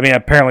 I mean,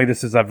 apparently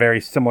this is a very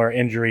similar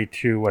injury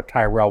to what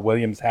Tyrell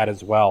Williams had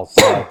as well.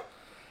 So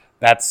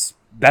that's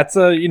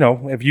a,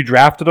 if you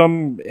drafted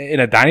him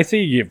in a dynasty,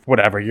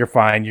 you're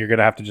fine. You're going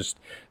to have to just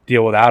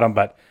deal without him.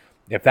 But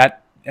if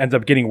that ends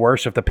up getting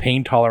worse, if the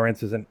pain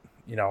tolerance isn't,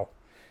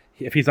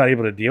 if he's not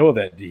able to deal with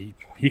it,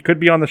 he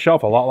could be on the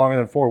shelf a lot longer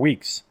than 4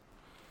 weeks.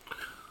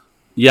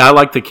 Yeah, I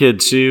like the kid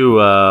too.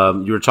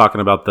 You were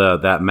talking about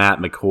that Matt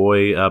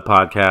McCoy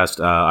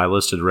podcast. I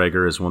listed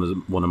Rager as one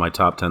of my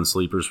top 10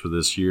 sleepers for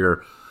this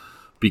year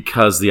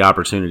because the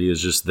opportunity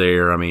is just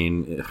there. I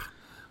mean,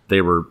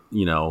 they were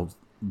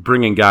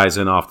bringing guys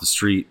in off the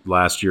street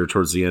last year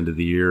towards the end of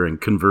the year and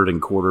converting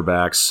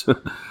quarterbacks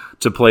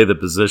to play the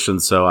position.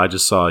 So I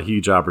just saw a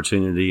huge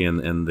opportunity,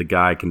 and the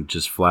guy can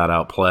just flat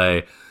out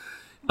play.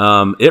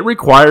 It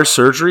requires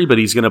surgery, but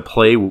he's going to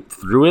play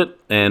through it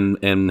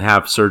and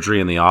have surgery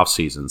in the off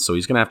season. So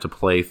he's going to have to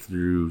play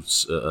through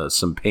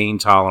some pain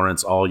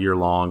tolerance all year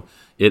long.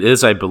 It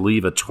is, I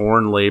believe, a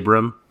torn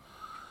labrum.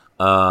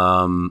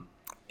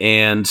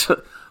 And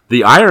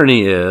the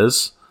irony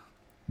is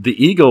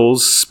the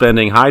Eagles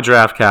spending high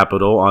draft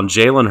capital on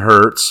Jalen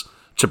Hurts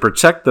to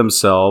protect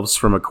themselves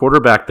from a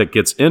quarterback that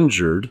gets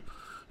injured,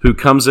 who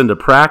comes into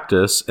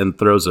practice and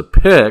throws a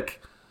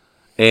pick,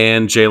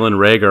 and Jalen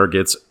Reagor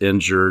gets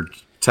injured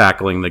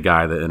tackling the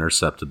guy that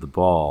intercepted the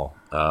ball.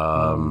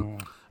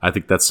 I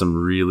think that's some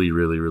really,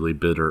 really, really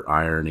bitter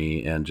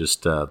irony, and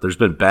just there's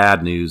been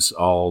bad news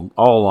all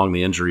along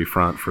the injury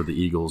front for the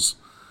Eagles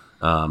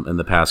in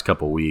the past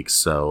couple weeks.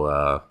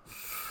 So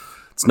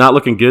it's not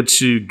looking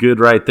good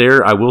right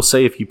there. I will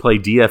say, if you play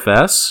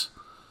DFS,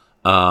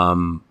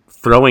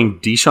 throwing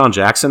Deshaun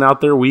Jackson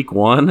out there week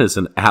 1 is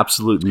an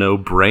absolute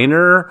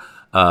no-brainer.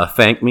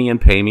 Thank me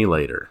and pay me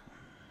later.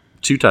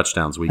 2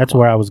 touchdowns week. That's 1.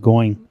 where I was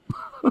going.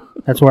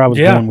 That's where I was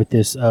going with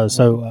this.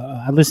 So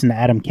I listened to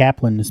Adam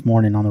Kaplan this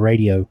morning on the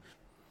radio,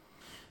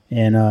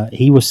 and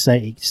he was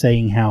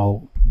saying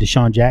how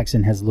Deshaun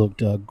Jackson has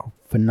looked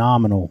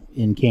phenomenal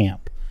in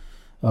camp,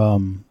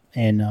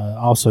 and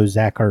also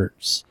Zach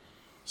Ertz.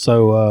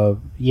 So,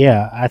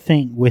 I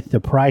think with the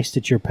price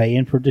that you're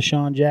paying for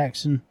Deshaun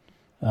Jackson,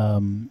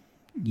 go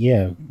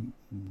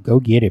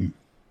get him.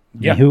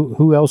 Yeah. I mean,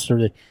 who else are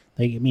they?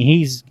 I mean,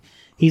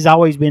 he's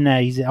always been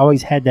that. He's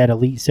always had that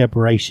elite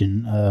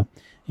separation,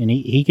 and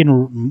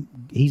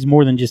he's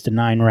more than just a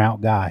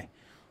 9-route guy.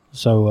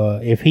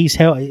 So if he's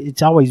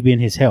it's always been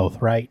his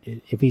health, right?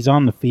 If he's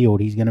on the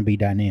field, he's going to be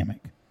dynamic.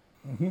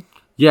 Mm-hmm.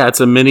 Yeah,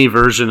 it's a mini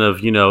version of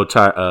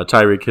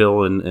Tyreek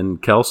Hill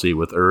and Kelsey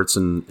with Ertz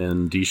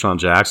and Deshaun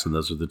Jackson.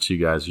 Those are the 2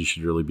 guys you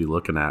should really be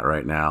looking at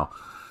right now.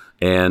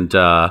 And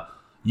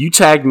you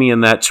tagged me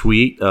in that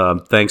tweet.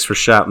 Thanks for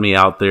shouting me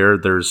out there.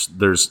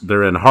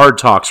 They're in hard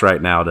talks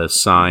right now to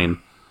sign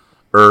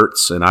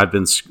Ertz, and I've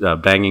been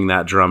banging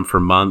that drum for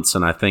months.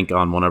 And I think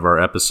on one of our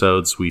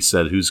episodes we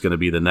said who's going to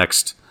be the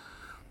next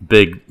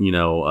big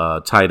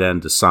tight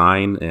end to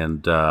sign,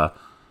 and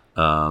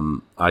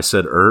I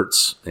said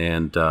Ertz,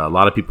 and a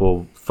lot of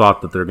people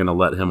thought that they're going to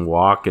let him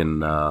walk,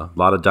 and a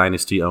lot of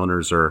dynasty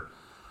owners are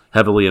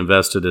heavily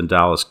invested in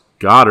Dallas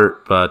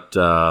Goedert, but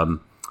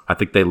I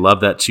think they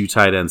love that 2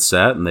 tight end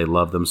set, and they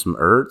love them some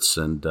Ertz,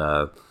 and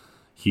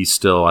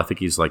I think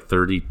he's like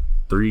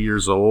 33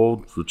 years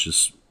old, which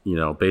is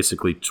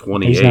basically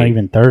 28. He's not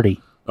even 30.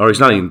 Oh, he's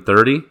not even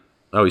 30?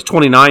 Oh, he's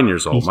 29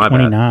 years old. He's My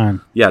 29.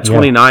 bad. Yeah,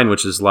 29,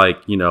 which is like,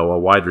 a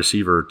wide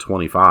receiver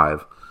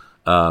 25,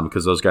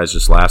 because those guys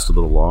just last a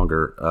little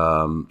longer.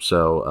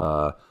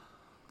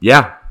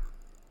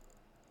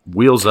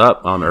 Wheels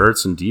up on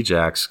Ertz and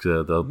Djax.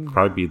 They'll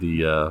probably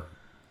be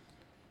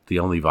the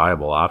only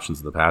viable options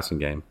in the passing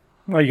game.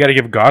 Well, you got to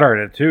give Goddard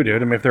it too,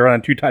 dude. I mean, if they're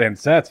running 2 tight end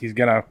sets, he's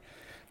gonna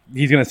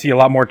see a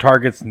lot more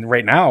targets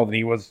right now than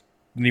he was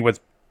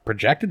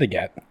projected to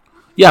get.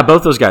 Yeah,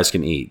 both those guys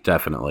can eat,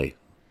 definitely.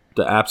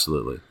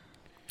 Absolutely.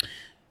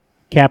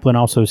 Kaplan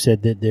also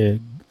said that the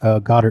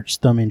Goddard's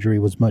thumb injury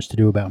was much to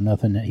do about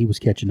nothing, that he was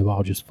catching the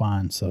ball just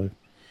fine. So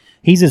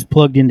he's as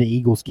plugged into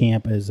Eagles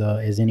camp as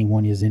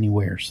anyone is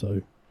anywhere.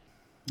 So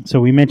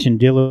we mentioned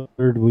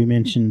Dillard, we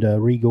mentioned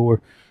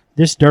Reagor.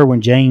 This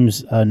Derwin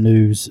James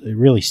news, it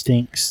really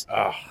stinks.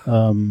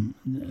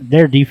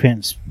 Their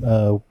defense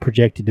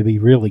projected to be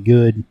really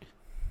good.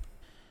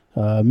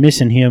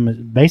 Missing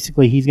him,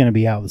 basically he's going to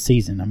be out the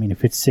season. I mean,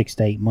 if it's 6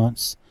 to 8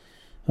 months,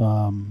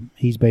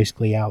 he's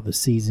basically out the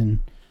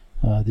season.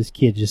 This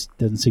kid just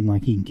doesn't seem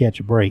like he can catch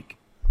a break.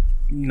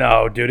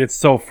 No, dude, it's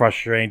so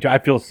frustrating. I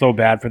feel so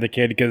bad for the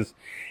kid because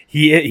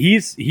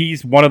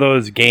he's one of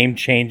those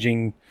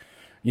game-changing,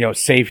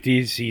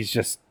 safeties. He's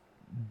just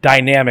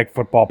dynamic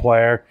football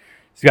player.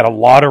 He's got a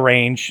lot of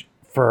range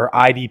for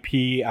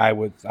IDP.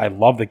 I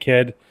love the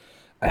kid.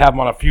 I have him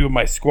on a few of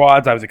my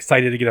squads. I was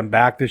excited to get him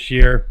back this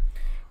year,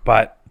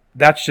 but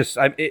that's just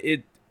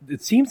it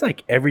seems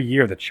like every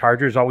year the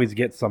Chargers always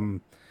get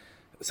some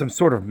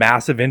sort of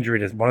massive injury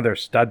to one of their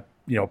stud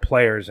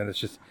players, and it's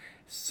just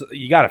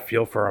you got to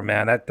feel for him,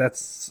 man. It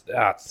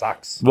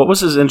sucks. What was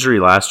his injury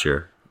last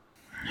year?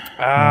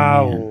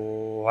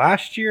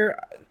 Last year,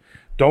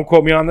 don't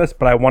quote me on this,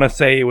 but I want to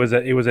say it was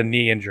a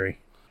knee injury.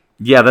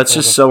 Yeah, that's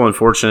just so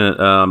unfortunate.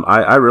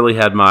 I really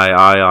had my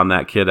eye on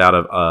that kid out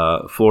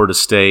of Florida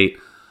State.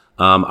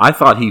 I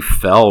thought he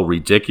fell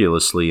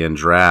ridiculously in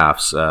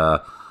drafts, in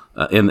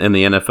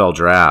the NFL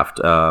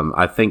draft.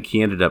 I think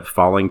he ended up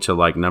falling to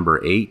like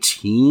number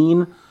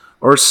 18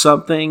 or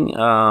something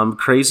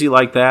crazy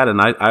like that.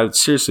 And I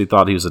seriously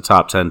thought he was a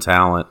top 10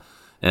 talent.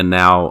 and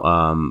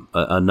now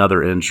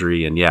another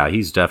injury, and yeah,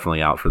 he's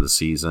definitely out for the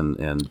season,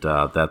 and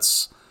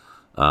that's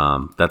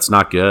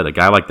not good. A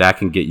guy like that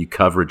can get you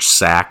coverage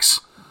sacks,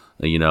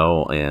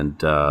 and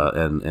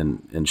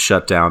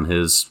shut down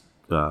his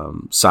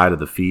side of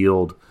the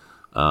field.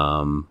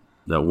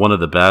 That one of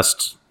the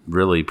best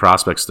really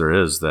prospects there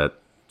is that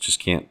just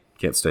can't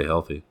stay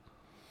healthy.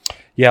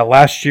 Yeah,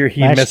 last year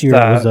he missed.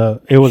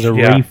 It was a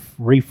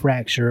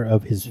refracture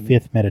of his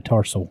fifth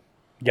metatarsal.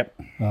 Yep.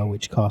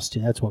 Which cost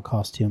him. That's what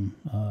cost him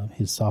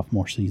his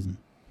sophomore season.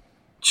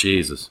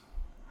 Jesus.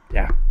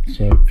 Yeah.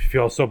 So I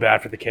feel so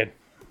bad for the kid.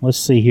 Let's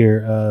see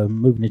here.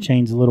 Moving the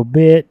chains a little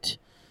bit.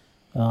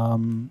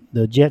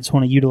 The Jets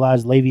want to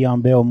utilize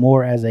Le'Veon Bell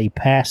more as a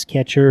pass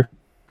catcher.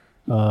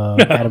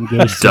 Adam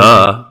Gase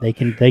said they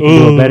can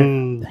do a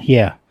better.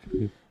 Yeah.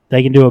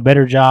 They can do a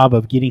better job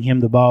of getting him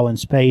the ball in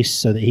space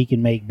so that he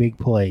can make big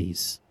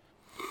plays.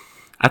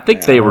 I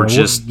think they were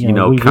just,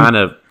 kind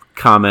of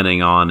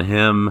commenting on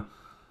him,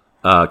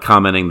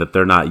 commenting that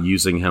they're not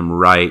using him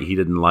right. He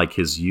didn't like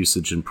his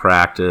usage in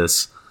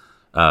practice.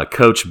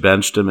 Coach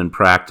benched him in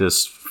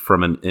practice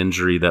from an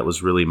injury that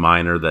was really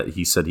minor that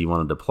he said he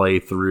wanted to play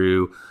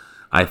through.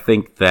 I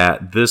think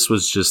that this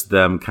was just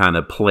them kind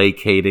of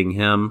placating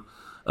him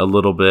a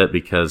little bit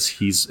because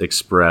he's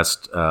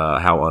expressed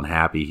how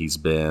unhappy he's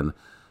been.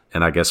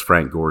 And I guess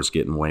Frank Gore's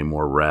getting way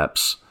more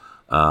reps.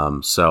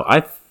 So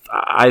I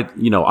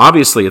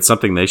obviously it's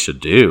something they should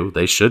do.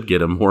 They should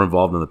get him more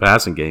involved in the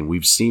passing game.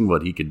 We've seen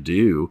what he could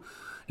do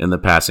in the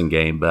passing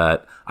game,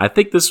 but I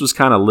think this was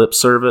kind of lip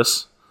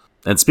service.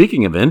 And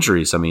speaking of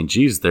injuries, I mean,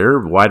 their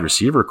wide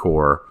receiver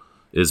core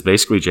is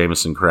basically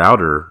Jamison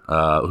Crowder,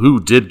 who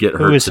did get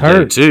hurt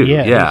today too.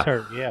 Yeah.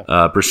 Hurt, yeah.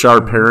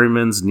 Brashard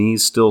Perriman's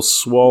knee's still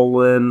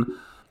swollen.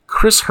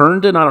 Chris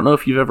Herndon, I don't know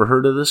if you've ever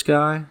heard of this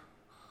guy.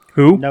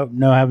 Who?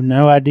 No, I have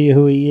no idea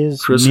who he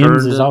is. Chris Mims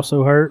Herndon is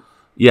also hurt.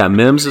 Yeah,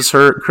 Mims is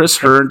hurt. Chris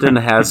Herndon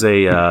has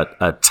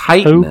a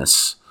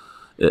tightness.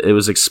 Who? It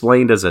was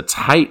explained as a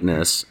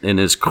tightness in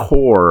his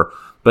core,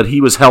 but he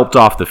was helped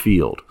off the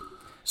field.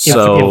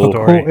 So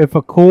if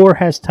a core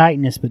has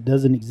tightness but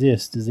doesn't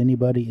exist, is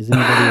anybody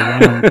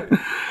around?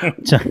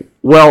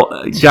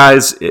 Well,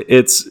 guys,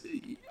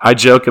 I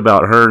joke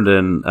about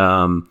Herndon,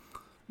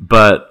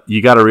 but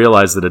you got to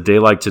realize that a day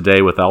like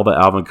today, with all the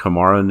Alvin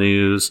Kamara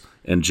news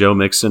and Joe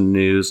Mixon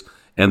news,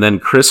 and then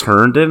Chris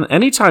Herndon,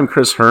 anytime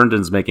Chris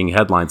Herndon's making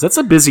headlines, that's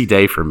a busy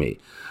day for me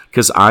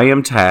because I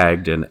am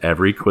tagged in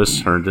every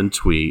Chris Herndon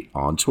tweet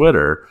on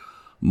Twitter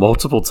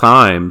multiple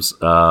times.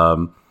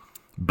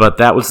 But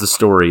that was the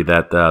story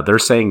that they're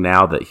saying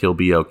now that he'll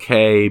be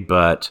okay.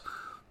 But,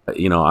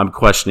 I'm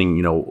questioning,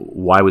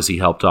 why was he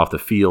helped off the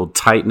field?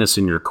 Tightness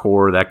in your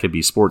core, that could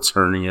be sports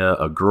hernia,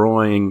 a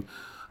groin,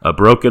 a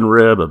broken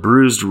rib, a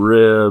bruised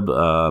rib.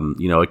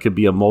 It could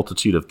be a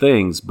multitude of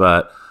things.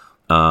 But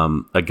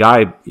a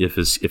guy, if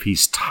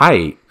he's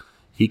tight,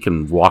 he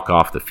can walk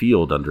off the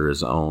field under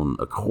his own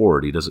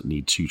accord. He doesn't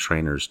need two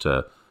trainers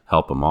to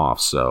help him off.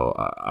 So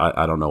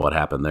I don't know what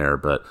happened there,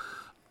 but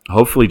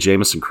hopefully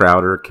Jamison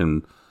Crowder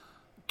can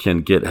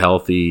get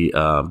healthy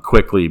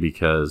quickly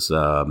because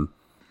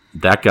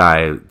that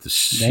guy.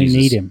 They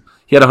need him.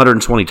 He had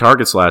 120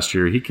 targets last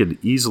year. He could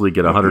easily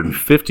get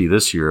 150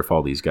 this year if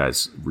all these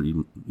guys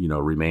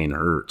remain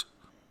hurt.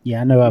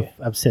 Yeah, I know.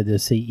 I've said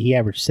this. He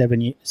averaged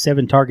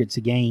seven targets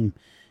a game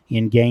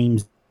in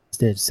games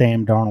that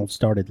Sam Darnold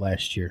started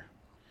last year.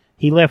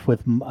 He left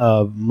with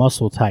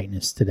muscle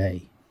tightness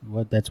today.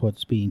 That's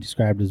what's being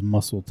described as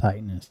muscle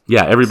tightness.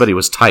 Yeah, everybody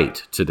was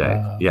tight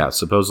today.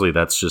 Supposedly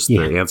that's just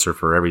the answer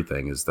for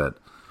everything is that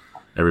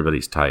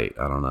everybody's tight.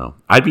 I don't know.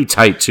 I'd be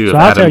tight too if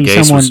Adam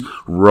Gase was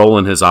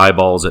rolling his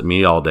eyeballs at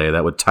me all day.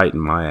 That would tighten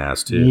my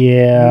ass too.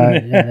 Yeah,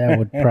 that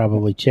would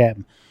probably chap.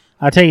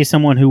 I'll tell you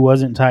someone who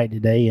wasn't tight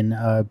today and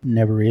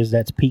never is.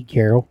 That's Pete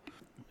Carroll.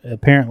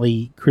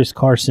 Apparently, Chris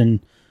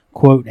Carson,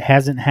 quote,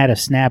 hasn't had a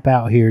snap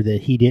out here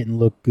that he didn't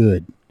look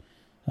good.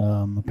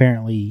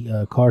 Apparently,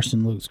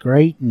 Carson looks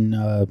great, and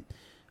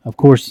of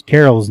course,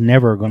 Carroll's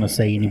never going to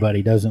say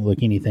anybody doesn't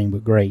look anything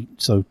but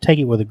great. So take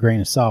it with a grain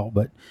of salt.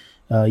 But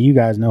you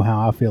guys know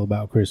how I feel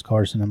about Chris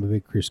Carson. I'm a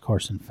big Chris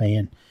Carson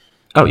fan.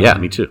 Oh yeah,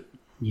 me too.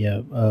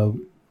 Yeah,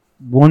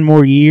 one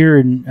more year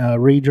in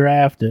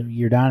redraft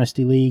your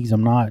dynasty leagues.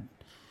 I'm not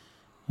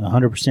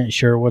 100%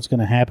 sure what's going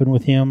to happen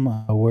with him,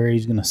 where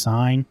he's going to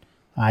sign.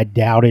 I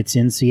doubt it's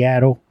in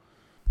Seattle.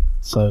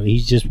 So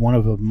he's just one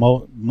of a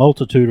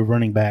multitude of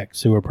running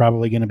backs who are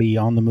probably going to be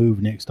on the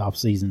move next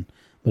offseason.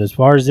 But as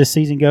far as this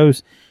season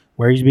goes,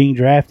 where he's being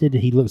drafted,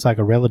 he looks like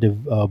a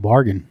relative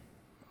bargain.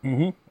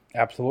 Mm-hmm.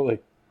 Absolutely.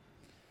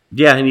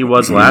 Yeah, and he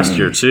was last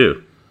year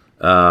too.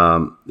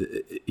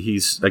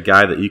 He's a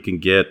guy that you can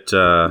get,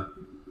 in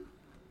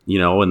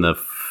the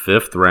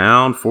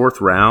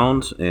fourth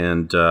round,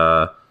 and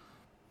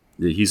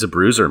he's a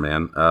bruiser,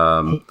 man.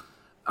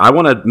 I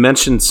want to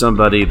mention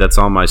somebody that's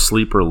on my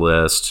sleeper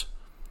list.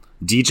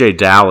 DJ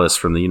Dallas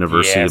from the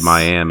University of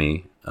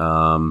Miami.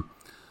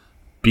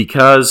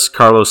 Because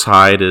Carlos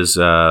Hyde is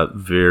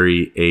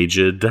very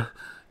aged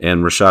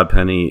and Rashad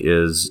Penny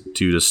is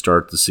due to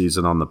start the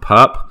season on the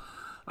PUP,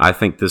 I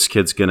think this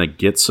kid's going to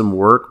get some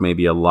work,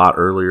 maybe a lot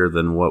earlier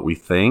than what we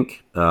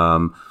think.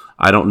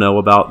 I don't know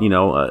about,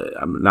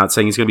 I'm not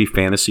saying he's going to be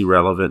fantasy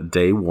relevant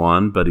day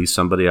one, but he's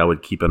somebody I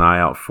would keep an eye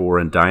out for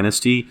in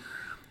Dynasty.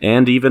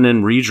 And even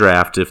in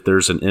redraft, if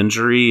there's an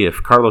injury,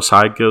 if Carlos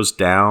Hyde goes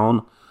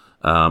down,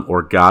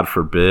 or God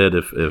forbid,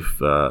 if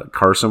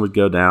Carson would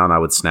go down, I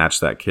would snatch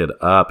that kid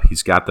up.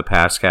 He's got the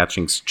pass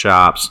catching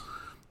chops.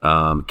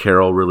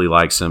 Carroll really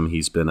likes him.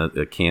 He's been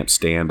a camp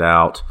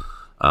standout.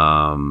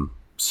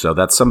 So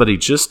that's somebody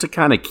just to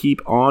kind of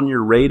keep on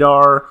your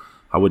radar.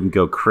 I wouldn't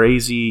go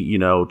crazy,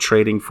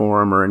 trading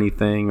for him or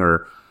anything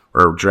or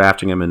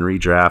drafting him in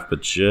redraft,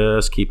 but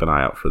just keep an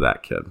eye out for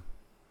that kid.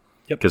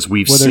 Because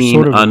we've seen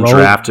sort of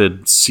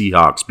undrafted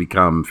Seahawks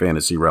become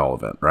fantasy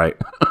relevant, right?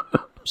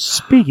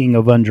 Speaking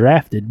of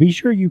undrafted, be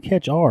sure you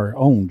catch our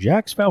own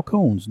Jax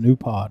Falcone's new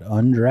pod,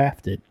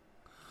 Undrafted.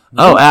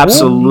 Oh,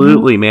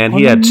 absolutely, man.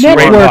 He had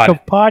network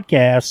of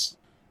podcasts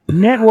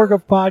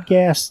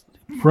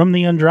from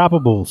the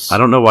Undroppables. I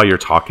don't know why you're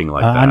talking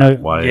like that. I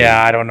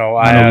don't know.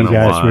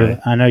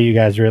 I know you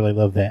guys really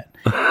love that.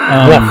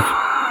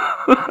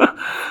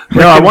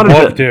 No, I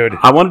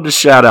wanted to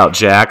shout out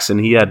Jackson.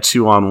 He had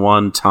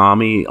 2-on-1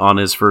 Tommy on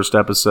his first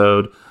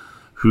episode,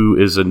 who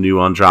is a new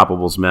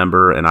Undroppables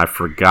member, and I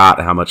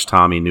forgot how much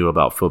Tommy knew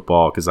about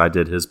football because I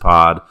did his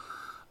pod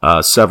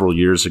several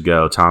years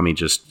ago. Tommy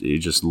just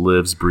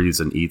lives, breathes,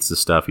 and eats the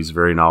stuff. He's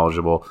very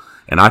knowledgeable,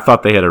 and I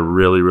thought they had a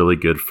really, really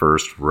good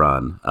first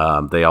run.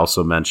 They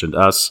also mentioned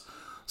us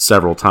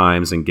several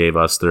times and gave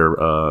us their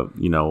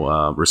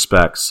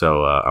respect.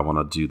 So I want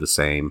to do the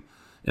same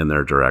in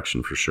their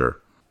direction for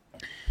sure.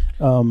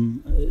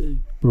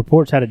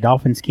 Reports out of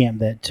Dolphins camp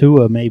that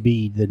Tua may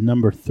be the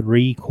number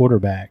 3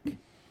 quarterback,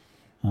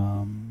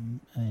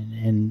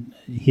 and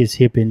his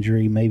hip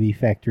injury may be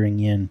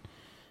factoring in.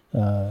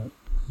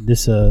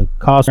 This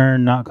cost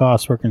concern, not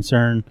cost for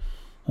concern.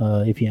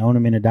 If you own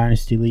him in a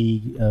dynasty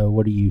league,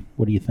 what are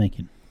you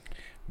thinking?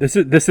 This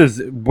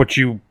is what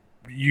you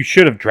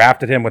should have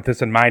drafted him with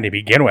this in mind to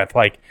begin with.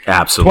 Like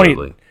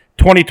absolutely.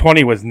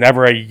 2020 was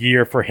never a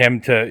year for him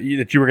that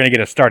you were going to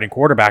get a starting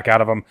quarterback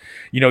out of him.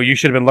 You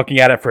should have been looking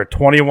at it for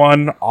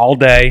 21 all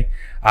day,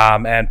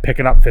 and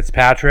picking up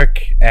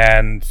Fitzpatrick,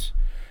 and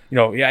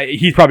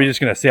he's probably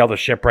just going to sail the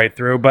ship right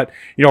through. But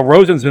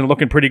Rosen's been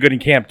looking pretty good in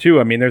camp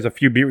too. I mean, there's a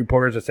few beat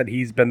reporters that said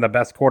he's been the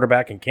best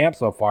quarterback in camp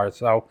so far.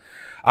 So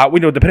we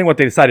know, depending on what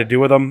they decide to do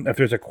with him, if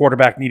there's a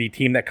quarterback needy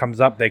team that comes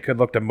up, they could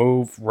look to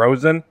move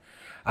Rosen,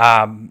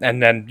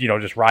 and then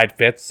just ride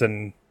Fitz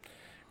and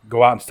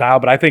go out in style.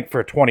 But I think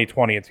for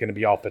 2020, it's going to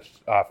be all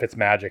Fitz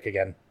magic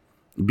again.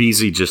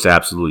 BZ just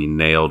absolutely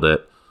nailed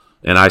it.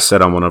 And I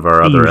said on one of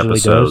our other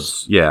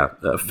episodes,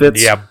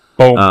 Fitz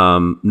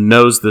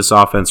knows this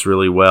offense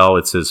really well.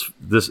 It's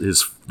this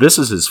is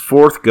his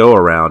 4th go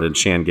around in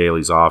Chan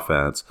Gailey's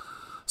offense,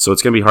 so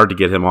it's going to be hard to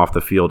get him off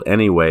the field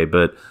anyway.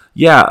 But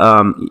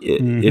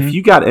if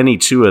you got any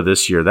Tua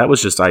this year, that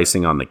was just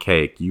icing on the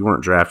cake. You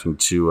weren't drafting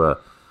Tua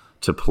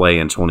to play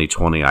in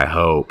 2020. I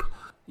hope.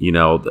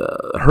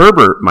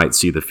 Herbert might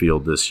see the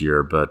field this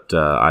year, but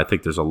I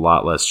think there's a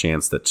lot less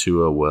chance that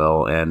Tua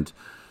will. And,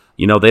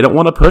 they don't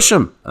want to push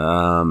him.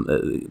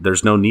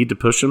 There's no need to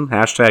push him.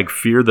 #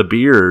 fear the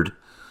beard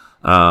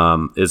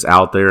is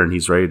out there, and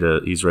he's ready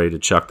to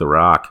chuck the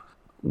rock.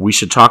 We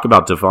should talk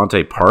about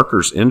Devontae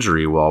Parker's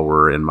injury while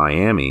we're in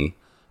Miami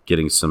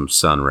getting some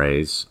sun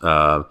rays.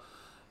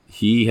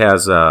 He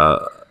has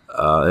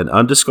an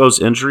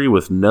undisclosed injury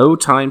with no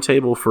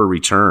timetable for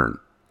return.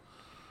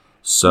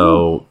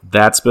 So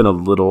that's been a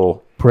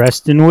little...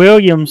 Preston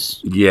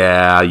Williams.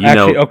 Yeah,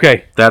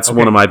 that's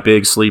one of my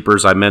big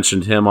sleepers. I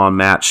mentioned him on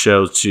Matt's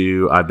show,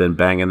 too. I've been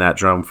banging that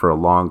drum for a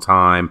long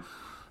time.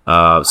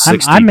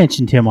 I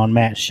mentioned him on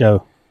Matt's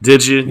show.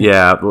 Did you?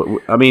 Yeah.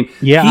 I mean,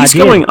 he's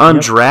going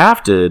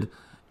undrafted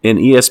in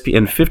ESPN.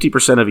 In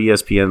 50% of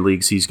ESPN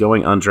leagues, he's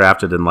going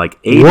undrafted in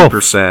like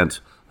 80%.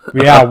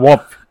 Yeah,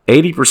 whoop.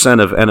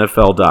 80% of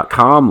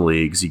NFL.com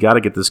leagues. You got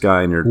to get this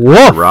guy in your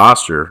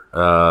roster.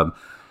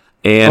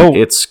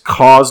 It's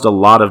caused a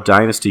lot of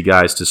dynasty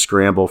guys to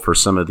scramble for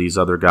some of these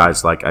other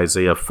guys like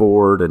Isaiah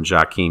Ford and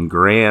Jakeem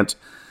Grant.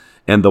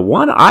 And the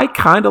one I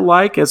kind of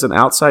like as an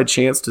outside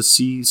chance to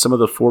see some of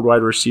the Ford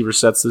wide receiver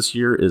sets this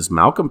year is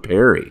Malcolm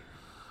Perry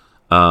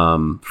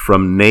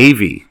from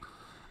Navy.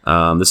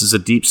 This is a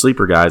deep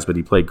sleeper, guys, but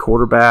he played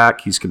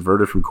quarterback. He's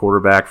converted from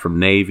quarterback from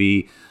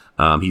Navy.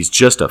 He's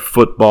just a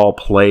football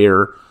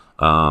player.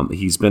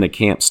 He's been a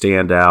camp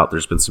standout.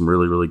 There's been some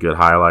really, really good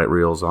highlight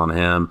reels on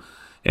him.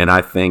 And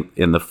I think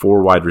in the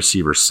 4 wide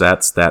receiver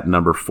sets, that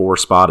number 4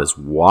 spot is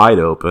wide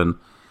open.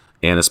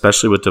 And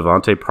especially with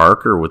Devontae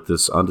Parker with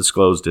this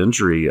undisclosed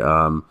injury,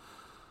 why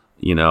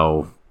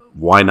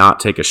not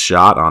take a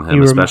shot on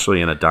him,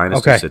 especially in a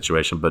dynasty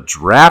situation? But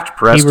draft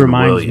Preston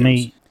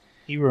Williams.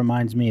 He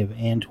reminds me of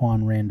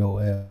Antoine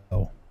Randall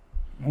L.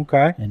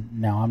 Okay.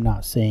 And now I'm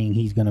not saying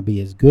he's going to be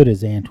as good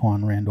as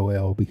Antoine Randall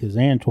L, because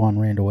Antoine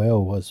Randall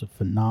L was a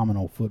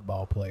phenomenal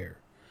football player.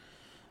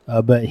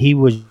 But he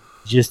was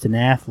just an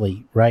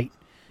athlete, right?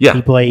 Yeah.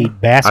 He played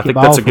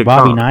basketball for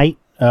Bobby Knight.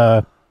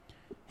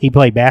 He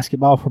played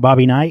basketball for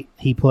Bobby Knight.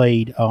 He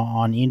played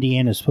on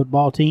Indiana's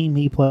football team.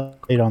 He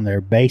played on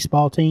their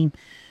baseball team.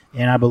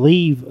 And I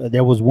believe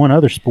there was one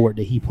other sport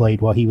that he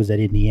played while he was at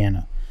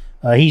Indiana.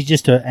 He's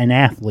just an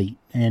athlete,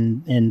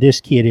 and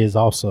this kid is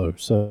also.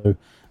 So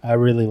I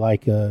really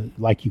like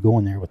you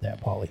going there with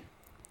that, Paulie.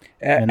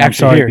 And I'm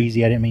sorry,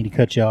 Beezy, I didn't mean to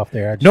cut you off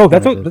there. No,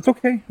 that's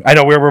okay. I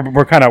know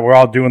we're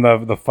all doing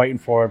the fighting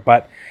for it,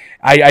 but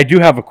I do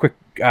have a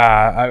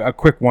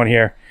quick one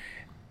here.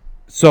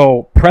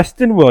 So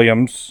Preston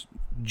Williams,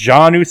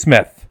 Jonnu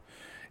Smith.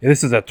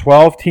 This is a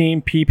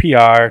 12-team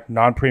PPR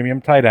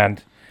non-premium tight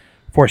end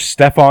for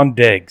Stephon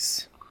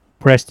Diggs.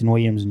 Preston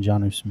Williams and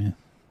Jonnu Smith.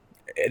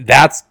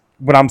 That's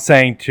what I'm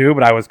saying too,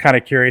 but I was kind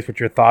of curious what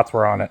your thoughts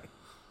were on it.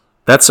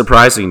 That's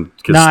surprising.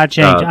 No, I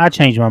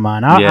changed my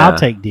mind. I'll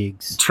take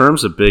Diggs. In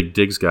terms of big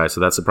Diggs guys, so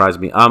that surprised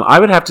me.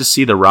 I would have to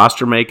see the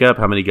roster makeup,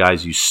 how many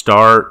guys you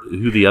start,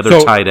 who the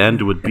other tight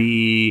end would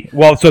be.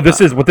 Well, so this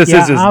is I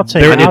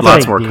need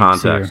lots more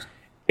context. Here.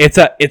 It's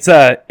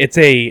a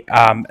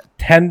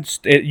 10.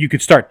 You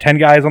could start 10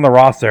 guys on the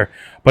roster,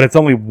 but it's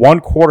only one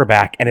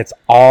quarterback, and it's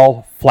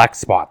all flex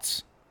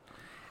spots.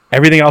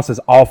 Everything else is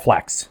all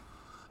flex.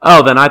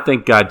 Oh, then I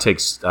think God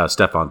takes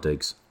Stephon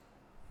Diggs.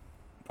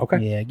 Okay.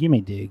 Yeah, give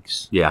me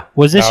Diggs. Yeah.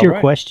 Was this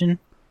your question?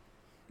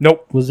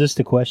 Nope. Was this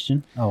the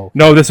question? Oh.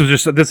 No, this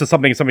is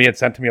something somebody had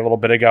sent to me a little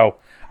bit ago,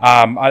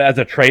 as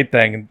a trade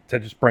thing to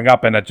just bring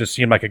up, and it just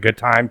seemed like a good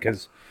time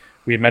because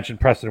we had mentioned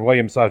Preston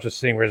Williams, so I was just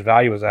seeing where his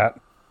value was at.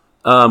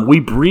 We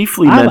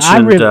briefly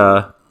mentioned.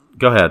 Go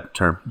ahead,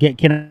 Term.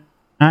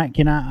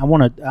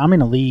 I'm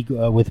in a league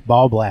with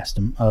Ball Blast,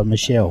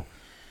 Michelle,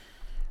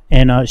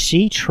 and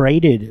she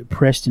traded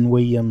Preston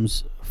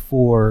Williams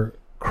for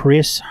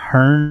Chris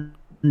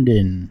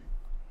Herndon.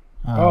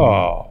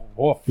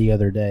 Woof. The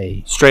other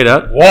day. Straight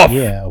up? Woof.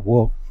 Yeah,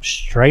 well,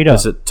 straight up.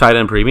 Is it tight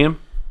end premium?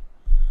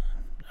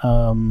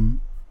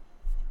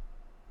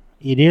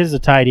 It is a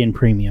tight end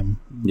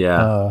premium.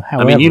 Yeah.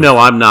 However,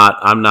 I'm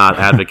not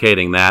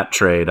advocating that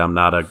trade. I'm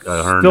not a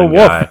Herndon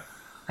guy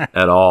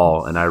at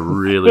all, and I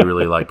really,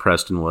 really like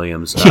Preston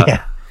Williams.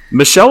 Yeah.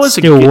 Michelle is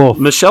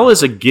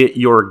a get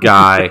your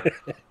guy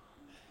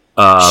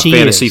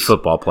fantasy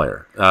football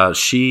player.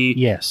 She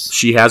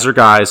has her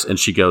guys and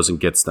she goes and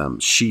gets them.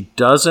 She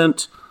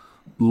doesn't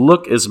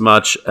look as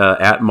much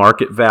at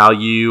market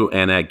value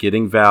and at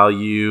getting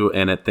value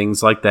and at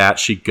things like that.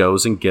 She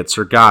goes and gets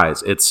her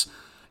guys.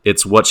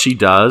 It's what she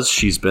does.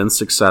 She's been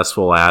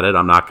successful at it.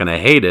 I'm not going to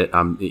hate it.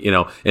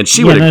 And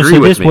she would agree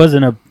with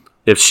me.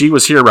 If she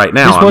was here right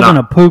now, this wasn't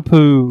a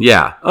poo-poo.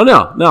 Yeah. Oh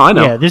no, I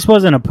know. Yeah, this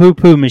wasn't a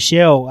poo-poo,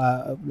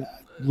 Michelle.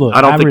 Look, I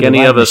don't think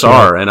any of us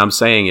are, and I'm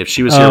saying if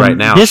she was here right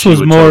now, she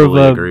would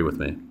totally agree with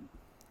me.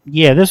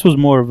 Yeah, this was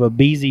more of a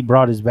Beezy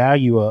brought his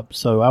value up,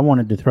 so I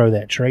wanted to throw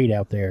that trade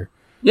out there.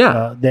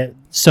 Yeah.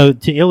 So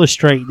to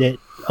illustrate that,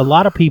 a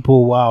lot of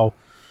people are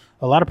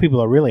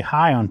really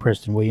high on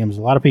Preston Williams,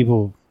 a lot of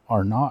people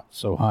are not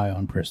so high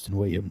on Preston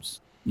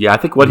Williams. Yeah, I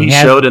think what he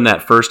showed in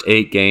that first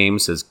 8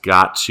 games has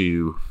got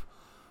to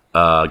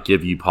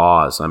give you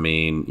pause. I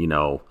mean,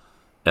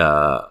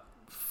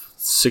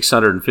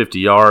 650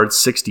 yards,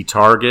 60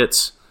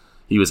 targets.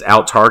 He was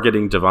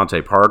out-targeting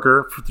Devontae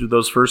Parker through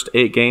those first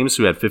 8 games,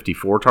 who had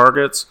 54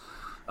 targets.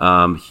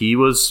 He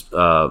was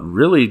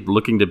really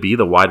looking to be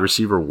the wide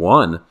receiver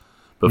 1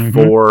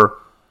 before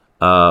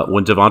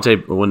when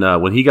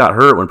he got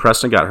hurt, when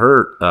Preston got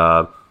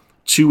hurt.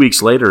 2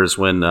 weeks later is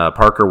when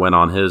Parker went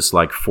on his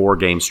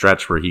 4-game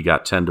stretch where he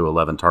got 10 to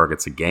 11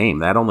 targets a game.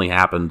 That only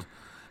happened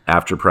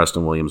after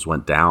Preston Williams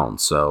went down.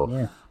 So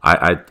yeah.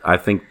 I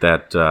think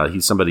that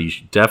he's somebody you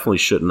definitely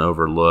shouldn't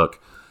overlook.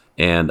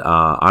 And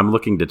I'm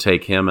looking to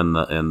take him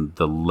in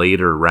the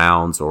later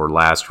rounds or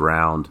last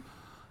round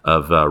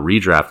of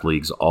redraft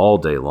leagues all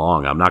day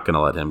long. I'm not going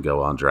to let him go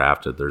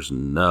undrafted. There's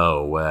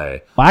no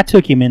way. Well, I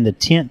took him in the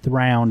 10th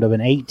round of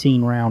an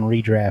 18-round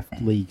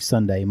redraft league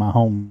Sunday, my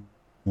home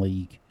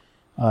league,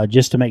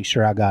 just to make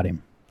sure I got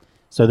him.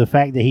 So the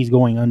fact that he's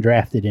going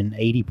undrafted in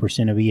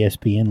 80% of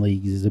ESPN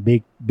leagues is a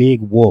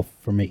big wolf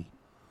for me.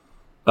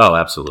 Oh,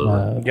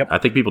 absolutely. Yep. I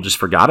think people just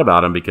forgot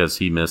about him because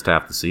he missed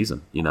half the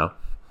season.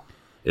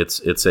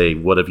 It's a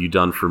what have you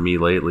done for me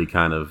lately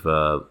kind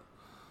of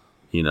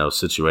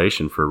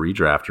situation for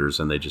redrafters,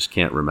 and they just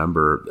can't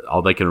remember.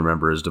 All they can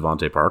remember is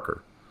Devontae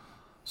Parker.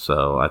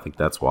 So I think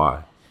that's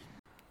why.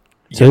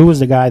 So who was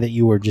the guy that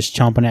you were just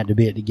chomping at the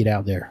bit to get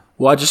out there?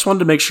 Well, I just wanted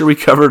to make sure we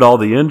covered all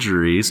the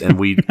injuries, and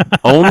we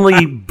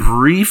only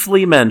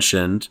briefly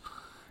mentioned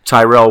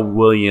Tyrell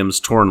Williams'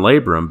 torn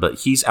labrum, but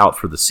he's out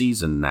for the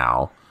season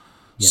now.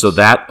 Yes. So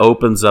that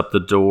opens up the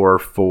door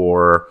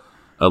for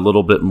a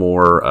little bit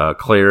more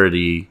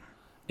clarity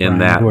in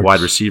that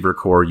wide receiver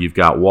core. You've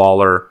got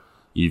Waller,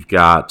 you've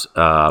got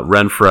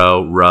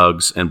Renfro,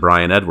 Ruggs, and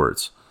Bryan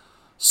Edwards.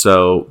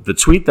 So the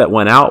tweet that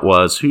went out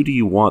was, who do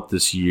you want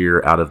this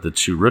year out of the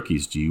 2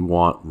 rookies? Do you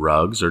want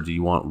Ruggs or do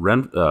you want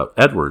Bryan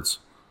Edwards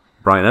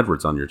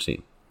on your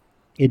team?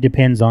 It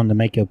depends on the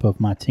makeup of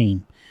my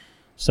team.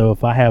 So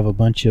if I have a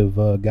bunch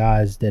of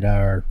guys that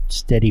are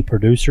steady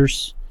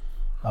producers,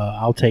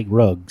 I'll take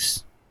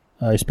Ruggs.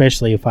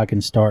 especially if I can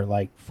start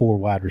like 4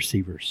 wide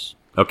receivers.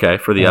 Okay,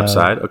 for the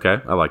upside. Okay,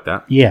 I like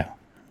that. Yeah,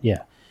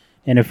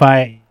 and if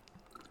I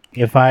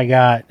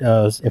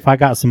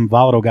got some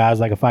volatile guys,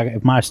 like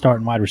if my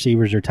starting wide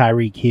receivers are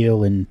Tyreek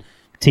Hill and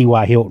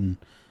T.Y. Hilton,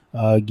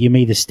 give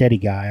me the steady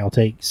guy. I'll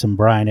take some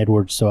Bryan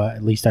Edwards, so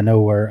at least I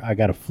know where I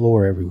got a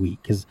floor every week,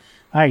 because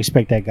I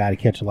expect that guy to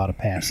catch a lot of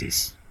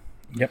passes.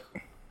 Yep.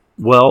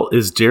 Well,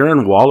 is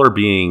Darren Waller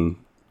being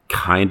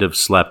kind of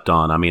slept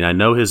on? I mean, I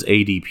know his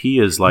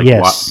ADP is like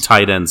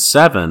tight end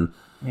 7,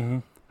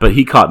 but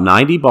he caught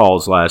 90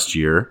 balls last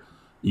year.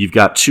 You've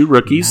got 2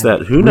 rookies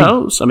that, who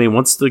knows? I mean,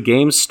 once the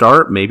games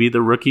start, maybe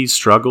the rookies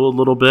struggle a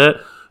little bit.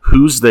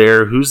 Who's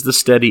there? Who's the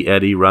steady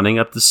Eddie running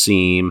up the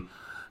seam?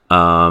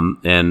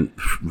 And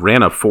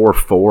ran a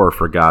 4.4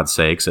 for God's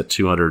sakes at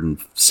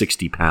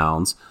 260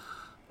 pounds.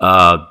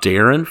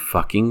 Darren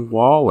fucking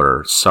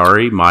Waller.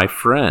 Sorry, my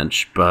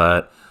French,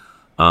 but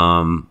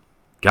God,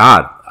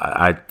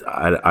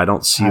 I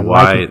don't see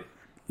why.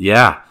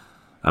 Yeah,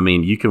 I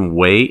mean, you can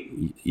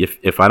wait.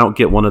 If I don't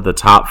get one of the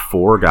top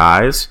 4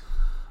 guys,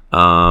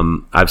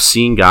 I've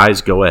seen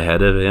guys go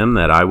ahead of him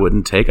that I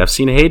wouldn't take. I've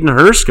seen Hayden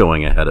Hurst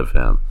going ahead of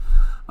him.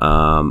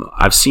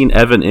 I've seen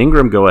Evan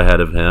Ingram go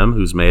ahead of him,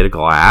 who's made of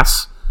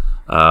glass.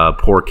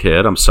 Poor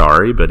kid, I'm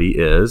sorry, but he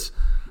is.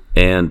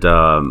 And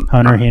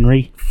Hunter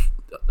Henry,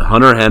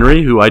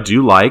 who I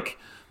do like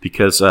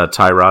because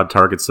Tyrod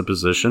targets the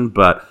position.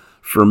 But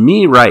for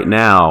me right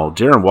now,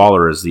 Darren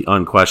Waller is the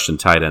unquestioned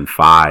tight end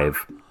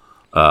 5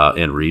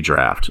 in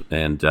redraft.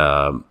 And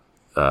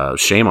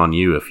shame on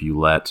you if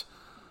you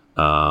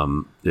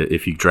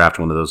if you draft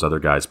one of those other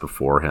guys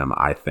before him.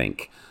 I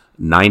think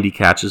 90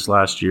 catches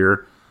last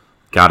year.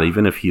 God,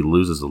 even if he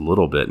loses a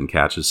little bit and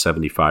catches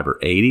 75 or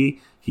 80,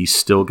 he's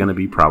still going to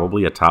be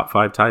probably a top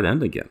 5 tight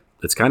end again.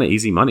 It's kind of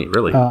easy money,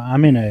 really.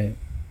 I'm in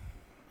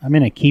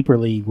a keeper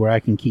league where I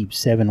can keep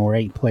 7 or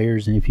 8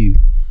 players, and if you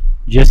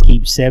just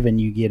keep 7,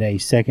 you get a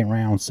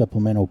second-round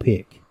supplemental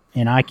pick.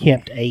 And I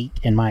kept 8,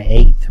 and my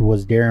 8th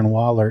was Darren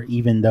Waller,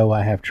 even though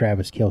I have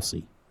Travis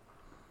Kelce.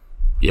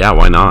 Yeah,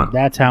 why not?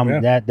 That's how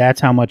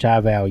that's how much I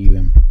value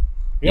him.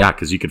 Yeah,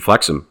 because you could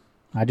flex him.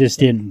 I just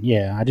didn't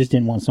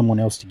want someone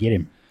else to get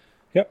him.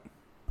 Yep.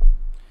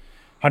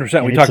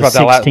 100%. We It's talked about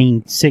that last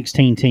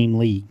 16 team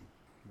league.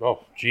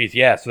 Oh, geez,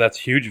 yeah. So that's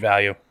huge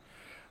value.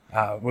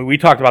 We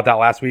talked about that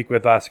last week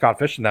with Scott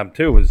Fish and them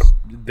too. Was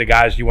the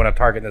guys you want to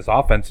target in this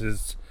offense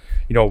is,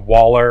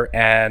 Waller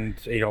and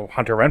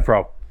Hunter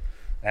Renfrow,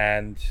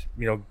 and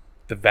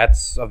the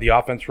vets of the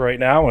offense right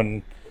now,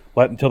 and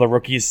let until the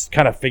rookies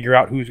kind of figure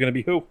out who's going to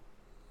be who.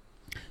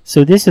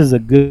 So this is a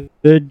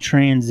good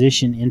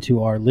transition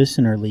into our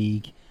listener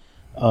league,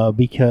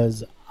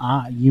 because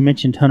you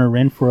mentioned Hunter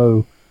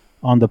Renfrow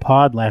on the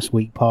pod last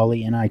week,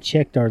 Paulie, and I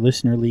checked our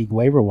listener league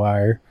waiver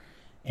wire,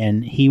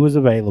 and he was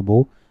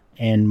available.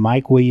 And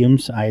Mike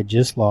Williams, I had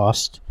just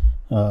lost,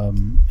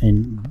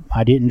 and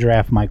I didn't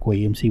draft Mike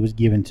Williams. He was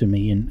given to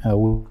me, and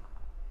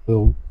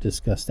we'll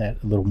discuss that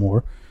a little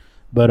more.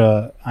 But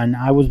and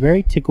I was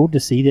very tickled to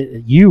see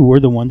that you were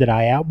the one that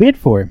I outbid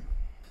for him.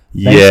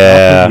 Based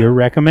off of your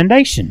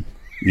recommendation.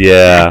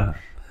 Yeah.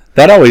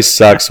 That always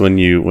sucks when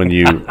you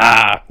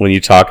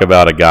talk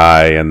about a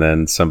guy and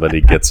then somebody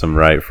gets him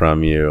right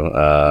from you.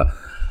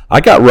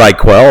 I got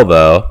Raquel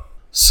though,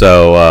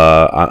 so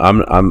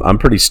I'm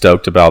pretty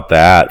stoked about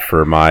that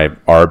for my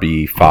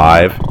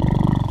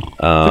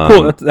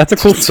RB5. That's a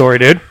cool story,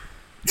 dude.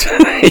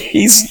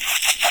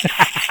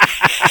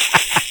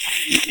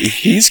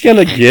 He's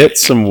gonna get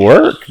some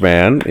work,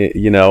 man.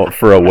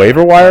 For a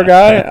waiver wire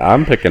guy,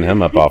 I'm picking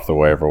him up off the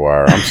waiver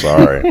wire. I'm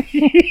sorry.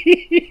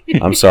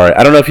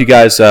 I don't know if you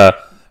guys. I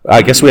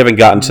guess we haven't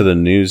gotten to the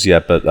news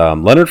yet, but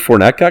Leonard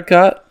Fournette got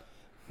cut.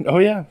 Oh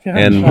yeah.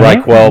 And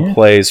Raquel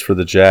plays for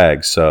the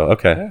Jags. So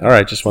okay, all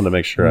right. Just wanted to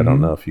make sure. I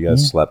don't know if you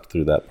guys slept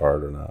through that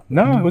part or not.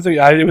 No, it was a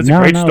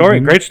great story.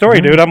 Great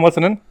story, dude. I'm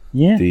listening.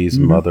 Yeah. These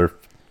mother.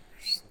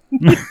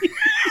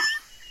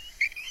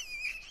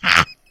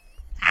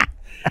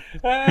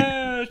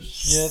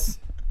 Shit.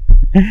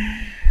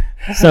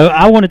 So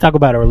I want to talk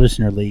about our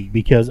listener league,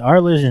 because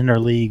our listener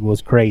league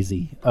was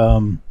crazy.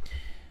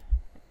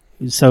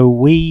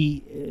 So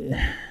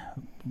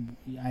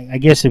I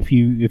guess if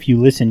you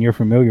listen, you're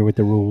familiar with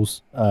the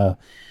rules.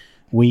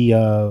 We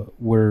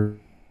were.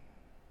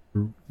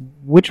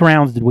 Which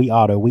rounds did we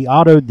auto? We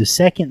autoed the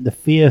 2nd, the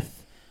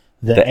 5th,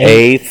 the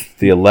 8th,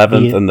 the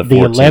 11th, and the 14th.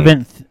 The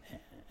 11th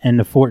and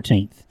the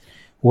 14th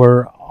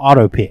were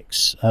auto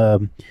picks.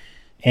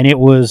 And it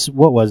was,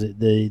 what was it?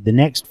 The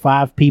next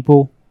 5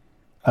 people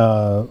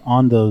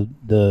on the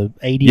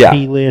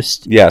ADP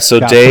list. Yeah, so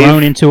got Dave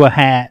thrown into a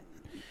hat.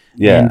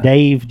 Yeah. And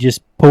Dave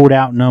just pulled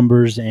out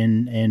numbers,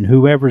 and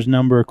whoever's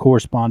number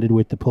corresponded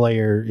with the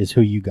player is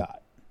who you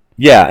got.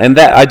 Yeah, and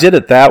that I did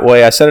it that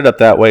way. I set it up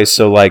that way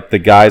so like the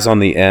guys on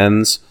the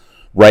ends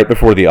right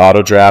before the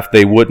auto draft,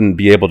 they wouldn't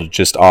be able to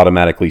just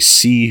automatically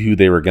see who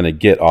they were going to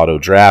get auto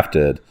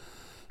drafted.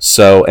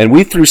 So, and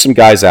we threw some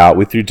guys out.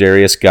 We threw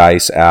Darius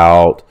Geis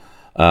out.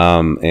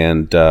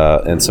 And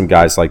some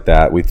guys like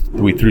that. We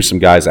threw some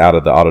guys out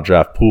of the auto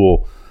draft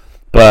pool,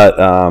 But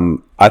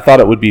I thought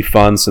it would be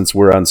fun, since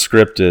we're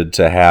unscripted,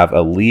 to have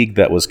a league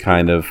that was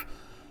kind of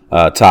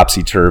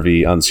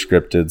topsy-turvy,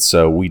 unscripted.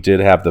 So we did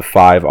have the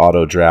 5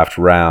 auto draft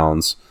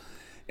rounds,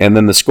 and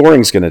then the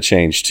scoring's going to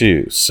change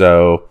too.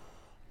 So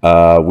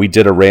we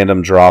did a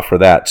random draw for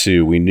that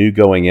too. We knew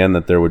going in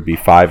that there would be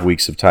 5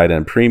 weeks of tight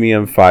end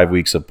premium, 5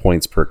 weeks of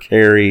points per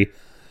carry,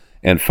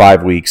 and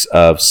 5 weeks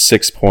of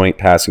 6-point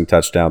passing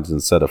touchdowns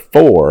instead of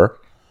 4.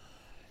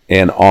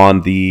 And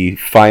on the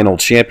final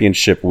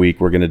championship week,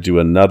 we're going to do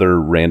another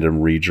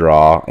random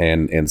redraw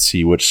and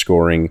see which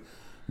scoring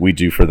we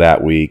do for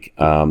that week.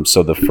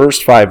 So the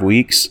first 5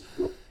 weeks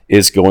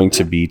is going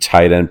to be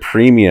tight end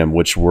premium,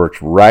 which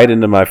worked right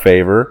into my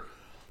favor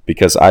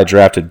because I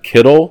drafted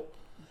Kittle,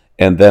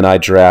 and then I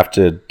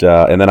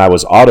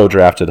was auto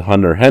drafted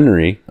Hunter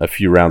Henry a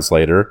few rounds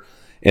later,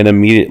 and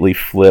immediately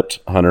flipped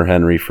Hunter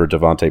Henry for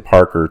Devontae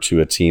Parker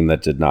to a team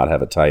that did not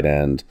have a tight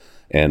end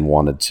and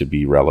wanted to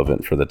be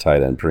relevant for the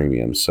tight end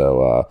premium.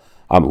 So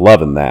I'm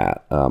loving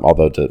that.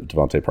 Although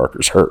Devontae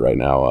Parker's hurt right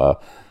now,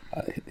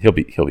 he'll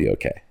be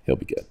okay. He'll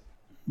be good.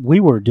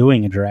 We were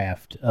doing a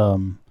draft.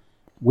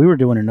 We were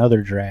doing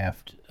another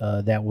draft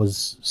that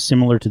was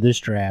similar to this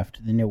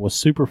draft. Then it was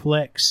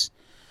Superflex,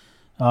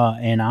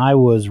 and I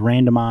was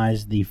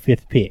randomized the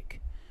 5th pick.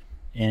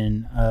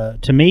 And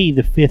to me,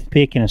 the 5th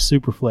pick in a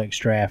Superflex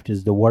draft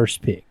is the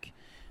worst pick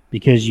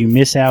because you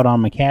miss out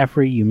on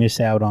McCaffrey, you miss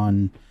out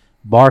on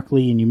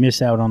Barkley, and you miss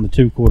out on the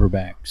 2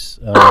 quarterbacks,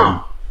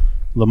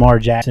 Lamar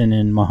Jackson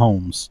and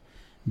Mahomes.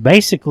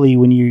 Basically,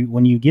 when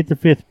you get the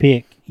 5th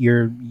pick,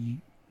 you're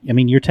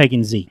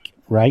taking Zeke,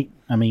 right?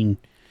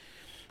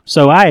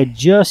 So I had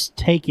just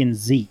taken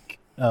Zeke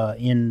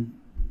in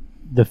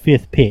the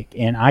 5th pick,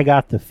 and I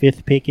got the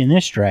 5th pick in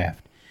this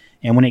draft.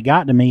 And when it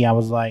got to me, I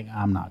was like,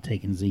 I'm not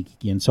taking Zeke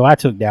again. So I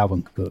took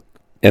Dalvin Cook.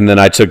 And then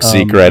I took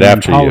Zeke right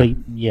after Paulie,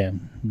 you.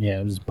 Yeah.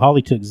 It was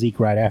Paulie took Zeke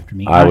right after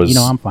me.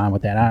 I'm fine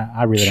with that.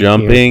 I really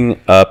jumping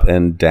don't care. Up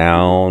and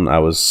down. I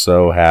was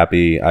so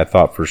happy. I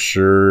thought for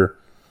sure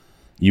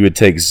you would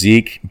take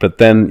Zeke, but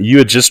then you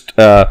had just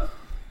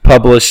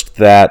published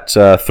that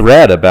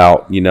thread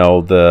about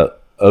the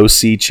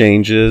OC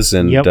changes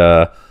and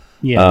how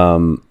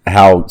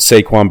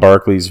Saquon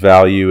Barkley's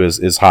value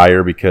is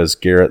higher because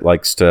Garrett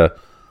likes to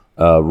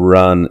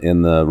run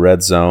in the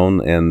red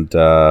zone, and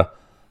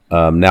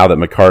now that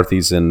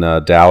McCarthy's in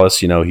Dallas,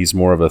 he's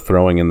more of a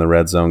throwing in the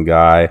red zone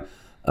guy.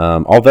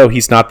 Although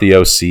he's not the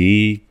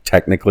OC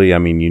technically,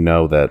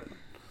 that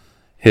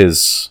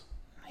his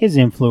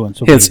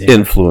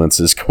influence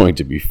is going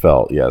to be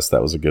felt. Yes,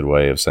 that was a good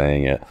way of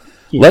saying it.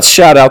 Yeah. Let's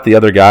shout out the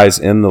other guys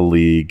in the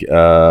league.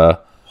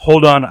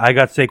 Hold on, I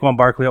got Saquon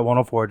Barkley at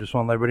 104. Just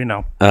want to let everybody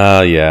know.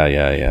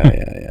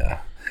 Yeah.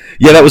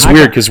 Yeah, that was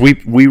weird because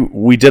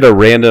we did a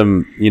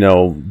random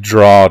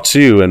draw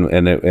too,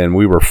 and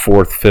we were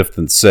 4th, 5th,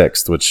 and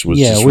 6th, which was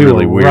just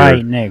really weird.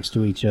 Right next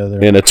to each other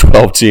in a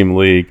 12-team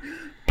league.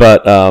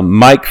 But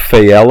Mike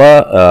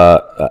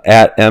Fayella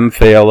at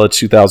mfayella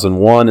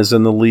 2001 is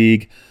in the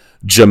league.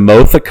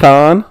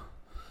 Jamothacon,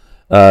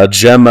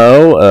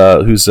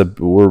 Jemo,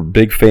 we're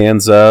big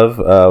fans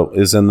of,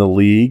 is in the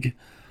league.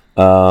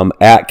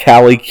 At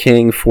Cali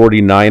King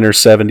 49er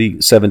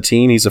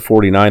 17, he's a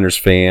 49ers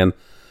fan.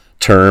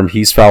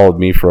 He's followed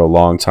me for a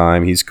long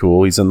time. He's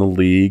cool. He's in the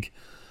league.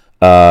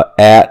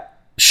 At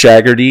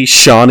Shaggerty,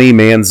 Shawnee